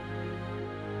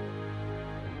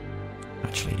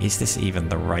 Actually, is this even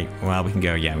the right... Well, we can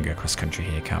go, yeah, we can go cross country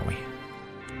here, can't we?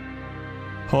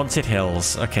 Haunted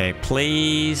Hills. Okay,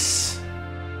 please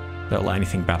don't let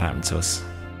anything bad happen to us.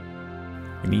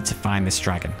 We need to find this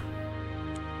dragon.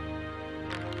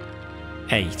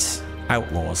 8.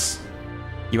 Outlaws.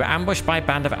 You are ambushed by a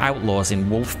band of outlaws in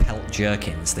wolf pelt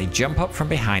jerkins. They jump up from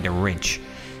behind a ridge.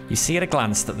 You see at a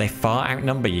glance that they far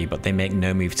outnumber you, but they make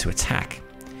no move to attack.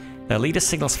 Their leader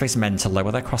signals for his men to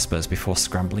lower their crossbows before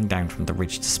scrambling down from the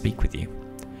ridge to speak with you.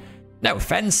 No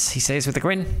offense, he says with a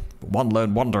grin, but one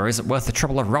lone wanderer isn't worth the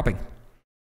trouble of robbing.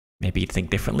 Maybe you'd think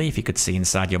differently if you could see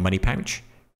inside your money pouch.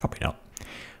 Probably not.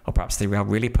 Or perhaps they were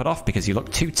really put off because you look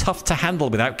too tough to handle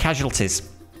without casualties.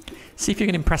 See if you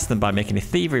can impress them by making a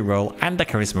thievery roll and a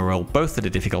charisma roll, both at a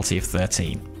difficulty of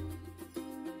 13.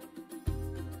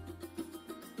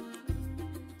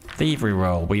 Thievery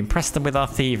roll. We impress them with our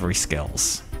thievery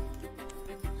skills.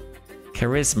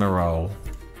 Charisma roll.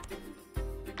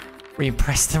 We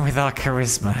impress them with our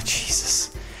charisma.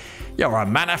 Jesus. You're a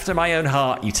man after my own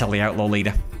heart, you tell the outlaw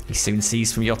leader. He soon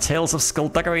sees from your tales of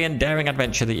skullduggery and daring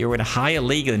adventure that you're in a higher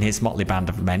league than his motley band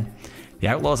of men. The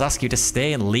outlaws ask you to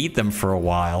stay and lead them for a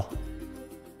while.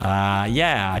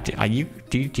 Yeah. Do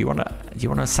you want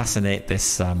to assassinate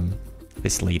this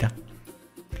this leader?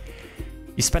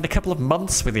 You spend a couple of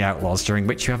months with the outlaws, during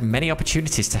which you have many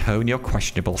opportunities to hone your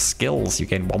questionable skills. You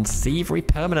gain 1 thievery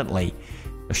permanently.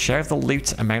 Your share of the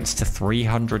loot amounts to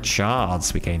 300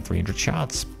 shards. We gain 300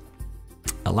 shards.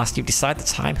 At last you've decided the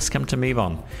time has come to move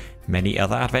on. Many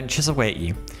other adventures await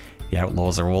you. The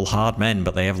outlaws are all hard men,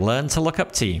 but they have learned to look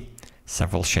up to you.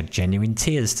 Several shed genuine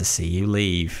tears to see you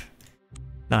leave.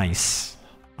 Nice.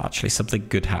 Actually, something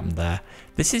good happened there.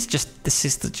 This is just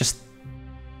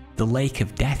the lake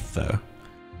of death, though.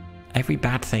 Every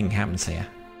bad thing happens here.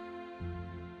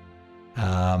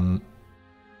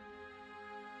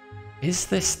 Is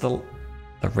this the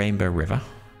Rainbow River?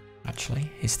 Actually,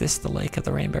 is this the lake of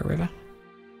the Rainbow River?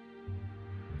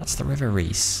 That's the River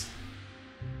Reese.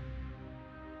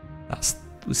 That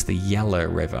was the Yellow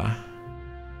River.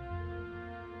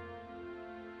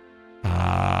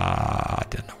 I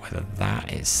don't know whether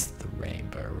that is the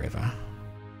Rainbow River.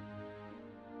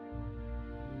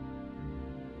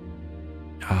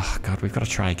 Oh god, we've got to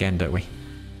try again, don't we?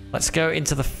 Let's go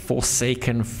into the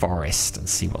Forsaken Forest and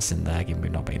see what's in there, given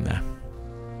we've not been there.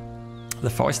 The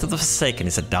Forest of the Forsaken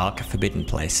is a dark, forbidding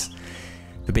place.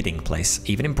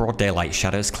 Even in broad daylight,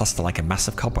 shadows cluster like a mass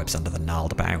of cobwebs under the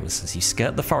gnarled boughs. As you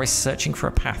skirt the forest searching for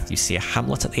a path, you see a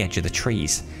hamlet at the edge of the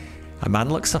trees. A man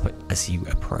looks up as you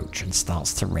approach and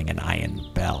starts to ring an iron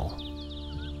bell.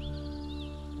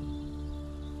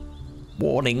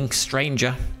 Warning,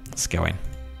 stranger. Let's go in.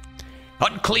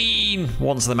 Unclean,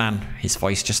 warns the man, his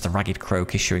voice just a ragged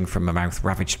croak issuing from a mouth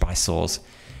ravaged by sores.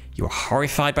 You are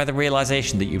horrified by the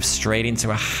realization that you've strayed into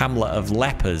a hamlet of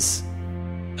lepers.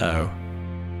 Oh.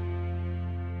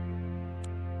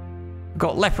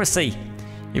 Got leprosy.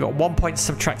 You got 1 point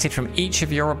subtracted from each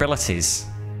of your abilities.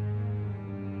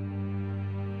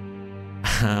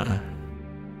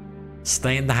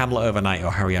 Stay in the hamlet overnight or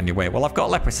hurry on your way. Well, I've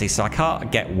got leprosy, so I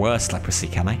can't get worse leprosy,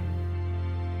 can I?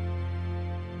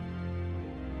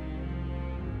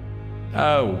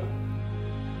 Oh.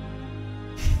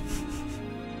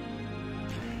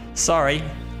 Sorry.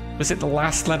 Was it the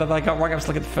last letter that I got wrong? I was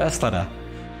looking at the first letter.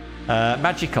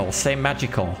 Magical. Say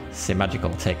magical. Say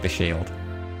magical. Take the shield.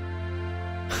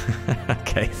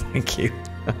 Okay, thank you.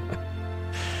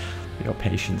 Your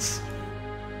patience.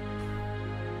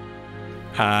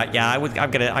 Yeah,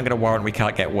 I'm gonna warrant we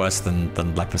can't get worse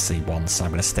than leprosy once, so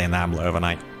I'm gonna stay in the hamlet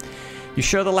overnight. You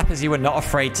show the lepers you are not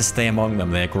afraid to stay among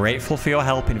them. They are grateful for your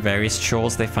help in various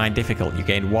chores they find difficult. You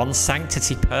gain 1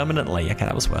 sanctity permanently. Okay,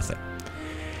 that was worth it.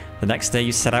 The next day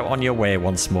you set out on your way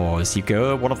once more. As you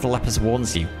go, one of the lepers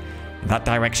warns you. In that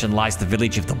direction lies the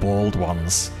village of the Bald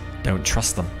Ones. Don't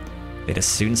trust them. They'd as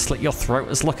soon slit your throat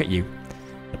as look at you.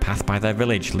 The path by their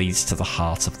village leads to the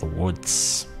heart of the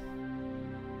woods.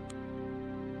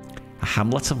 A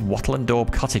hamlet of wattle and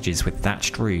daub cottages with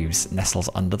thatched roofs nestles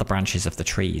under the branches of the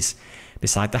trees.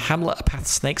 Beside the hamlet, a path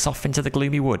snakes off into the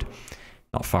gloomy wood.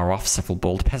 Not far off, several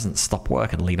bald peasants stop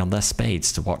work and lean on their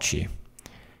spades to watch you.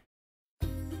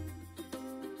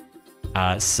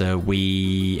 So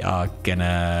we are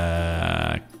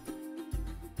gonna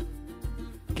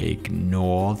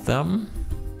ignore them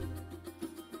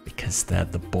because they're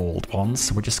the bald ones.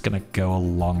 So we're just gonna go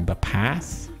along the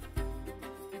path.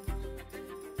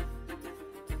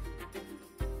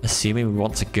 Assuming we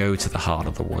want to go to the heart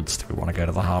of the woods. Do we want to go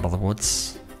to the heart of the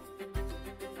woods?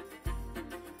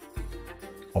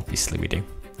 Obviously we do.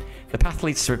 The path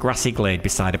leads to a grassy glade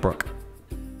beside a brook.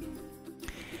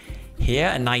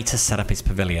 Here, a knight has set up his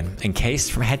pavilion.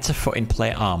 Encased from head to foot in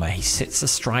plate armour, he sits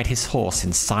astride his horse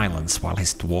in silence while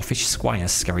his dwarfish squire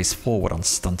scurries forward on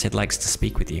stunted legs to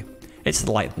speak with you. It's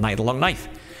the Knight of the Long Knife.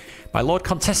 My lord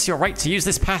contests your right to use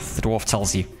this path, the dwarf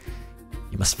tells you.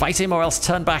 You must fight him or else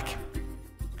turn back.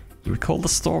 You recall the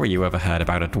story you overheard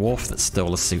about a dwarf that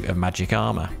stole a suit of magic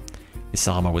armour. This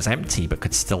armour was empty but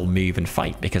could still move and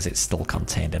fight because it still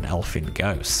contained an elfin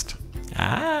ghost.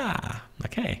 Ah,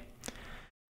 okay.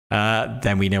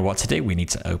 Then we know what to do. We need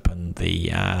to open the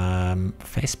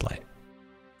faceplate.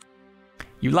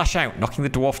 You lash out, knocking the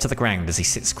dwarf to the ground. As he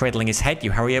sits cradling his head,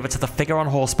 you hurry over to the figure on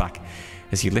horseback.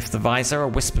 As you lift the visor, a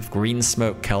wisp of green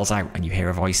smoke curls out and you hear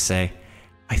a voice say,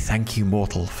 I thank you,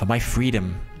 mortal, for my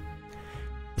freedom.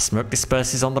 The smoke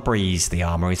disperses on the breeze. The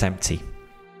armour is empty.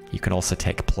 You can also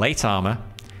take plate armour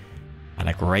and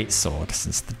a great sword,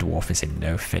 since the dwarf is in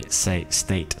no fit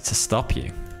state to stop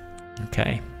you.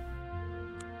 Okay.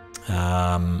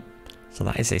 So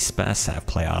that is a spare set of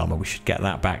plate armour. We should get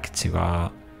that back to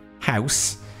our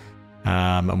house.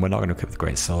 And we're not going to equip the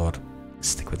great sword.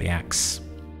 Stick with the axe.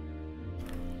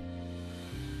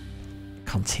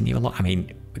 Continue along. I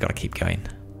mean, we've got to keep going.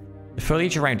 The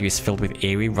foliage around you is filled with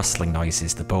eerie rustling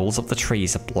noises. The boles of the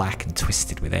trees are black and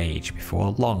twisted with age.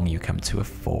 Before long, you come to a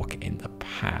fork in the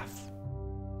path.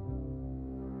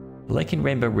 Lake in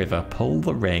Rainbow River, pull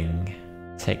the ring,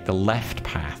 take the left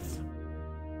path.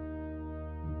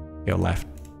 Your left.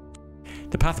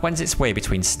 The path wends its way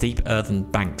between steep earthen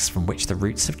banks from which the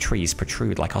roots of trees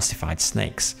protrude like ossified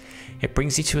snakes. It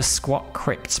brings you to a squat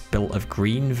crypt built of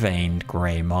green-veined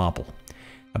grey marble.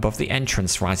 Above the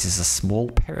entrance rises a small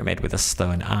pyramid with a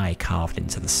stone eye carved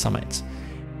into the summit.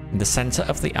 In the centre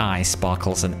of the eye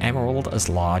sparkles an emerald as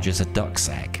large as a duck's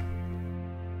egg.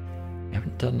 We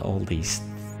haven't done all these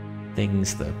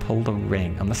things though. Pull the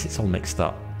ring, unless it's all mixed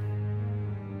up.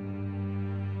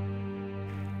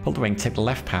 Pull the ring, take the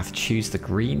left path, choose the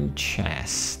green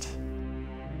chest.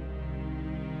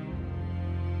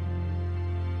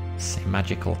 Say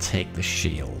magical, take the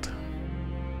shield.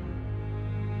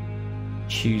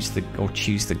 Choose the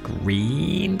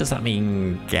green. Does that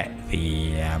mean get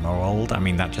the emerald? I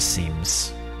mean, that just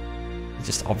seems... It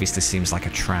just obviously seems like a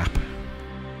trap.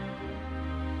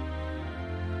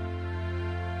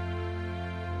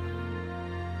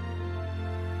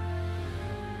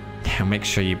 Yeah, make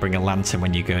sure you bring a lantern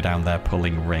when you go down there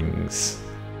pulling rings.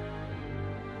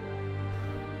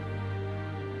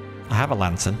 I have a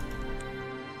lantern.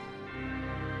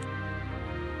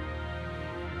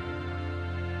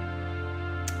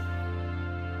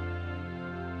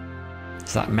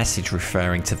 Is that message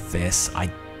referring to this?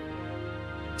 I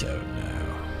don't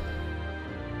know.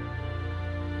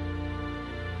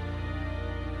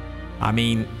 I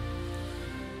mean,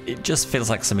 it just feels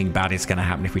like something bad is going to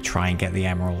happen if we try and get the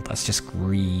emerald. That's just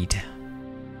greed.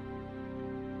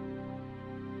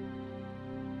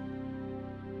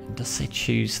 And does it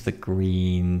choose the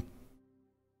green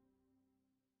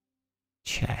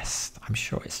chest? I'm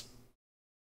sure it's...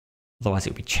 Otherwise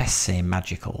it would be chest same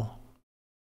magical.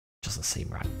 Doesn't seem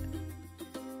right.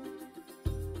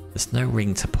 There's no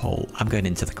ring to pull. I'm going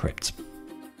into the crypt.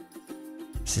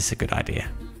 Is this a good idea?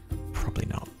 Probably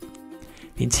not.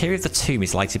 The interior of the tomb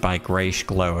is lighted by a greyish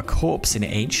glow. A corpse in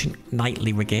ancient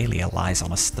knightly regalia lies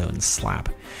on a stone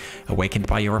slab. Awakened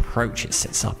by your approach, it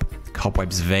sits up.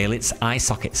 Cobwebs veil its eye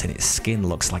sockets and its skin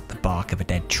looks like the bark of a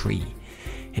dead tree.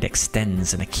 It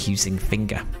extends an accusing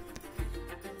finger.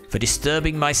 For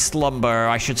disturbing my slumber,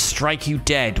 I should strike you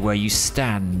dead where you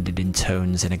stand, it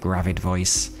intones in a gravid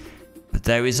voice. But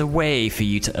there is a way for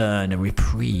you to earn a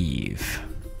reprieve.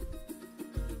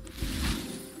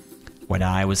 When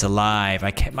I was alive,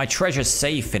 I kept my treasure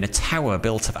safe in a tower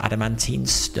built of adamantine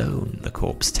stone, the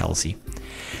corpse tells you.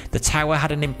 The tower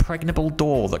had an impregnable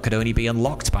door that could only be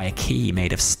unlocked by a key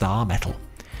made of star metal.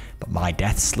 But my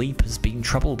death sleep has been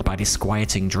troubled by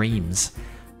disquieting dreams.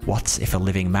 What if a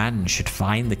living man should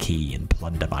find the key and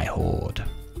plunder my hoard?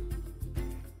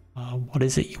 What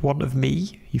is it you want of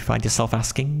me? You find yourself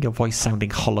asking, your voice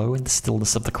sounding hollow in the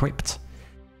stillness of the crypt.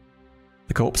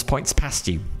 The corpse points past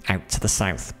you, out to the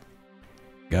south.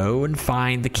 Go and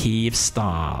find the key of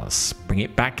stars. Bring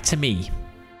it back to me.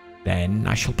 Then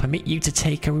I shall permit you to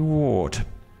take a reward.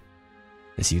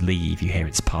 As you leave, you hear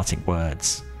its parting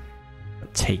words.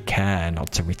 But take care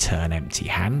not to return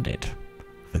empty-handed,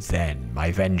 for then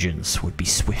my vengeance would be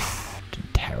swift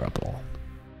and terrible.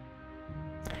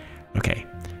 Okay,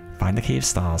 find the key of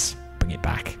stars, bring it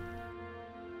back.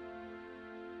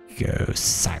 Go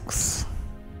south.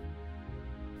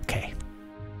 Okay.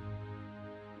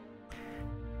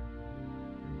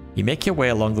 You make your way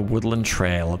along the woodland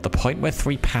trail at the point where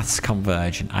three paths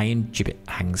converge. An iron gibbet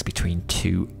hangs between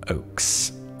two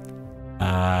oaks.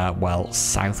 Well,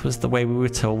 south was the way we were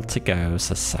told to go,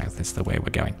 so south is the way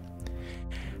we're going.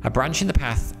 A branch in the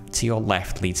path to your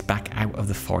left leads back out of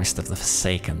the Forest of the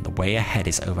Forsaken. The way ahead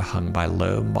is overhung by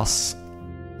low moss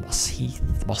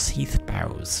heath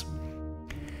boughs.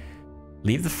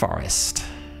 Leave the forest.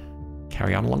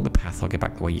 Carry on along the path or go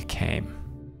back the way you came.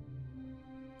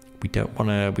 We don't want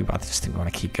to... I just think we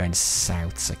want to keep going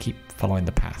south, so keep following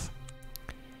the path.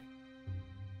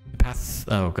 The path...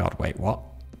 Oh god, wait, what?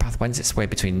 The path wends its way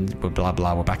between... Blah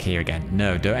blah, we're back here again.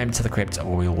 No, don't enter the crypt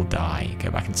or we will die. Go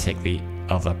back and take the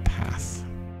other path.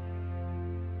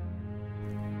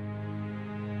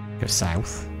 Go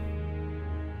south.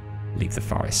 Leave the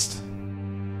forest.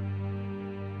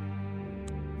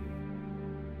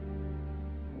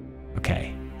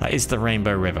 Okay, that is the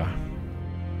Rainbow River.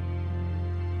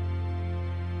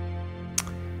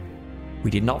 We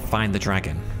did not find the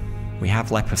dragon. We have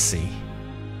leprosy.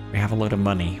 We have a load of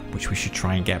money, which we should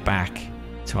try and get back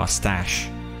to our stash.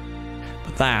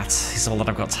 But that is all that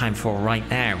I've got time for right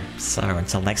now. So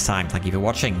until next time, thank you for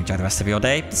watching. Enjoy the rest of your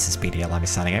day. This is BDL. I'm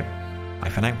signing out. Bye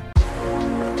for now.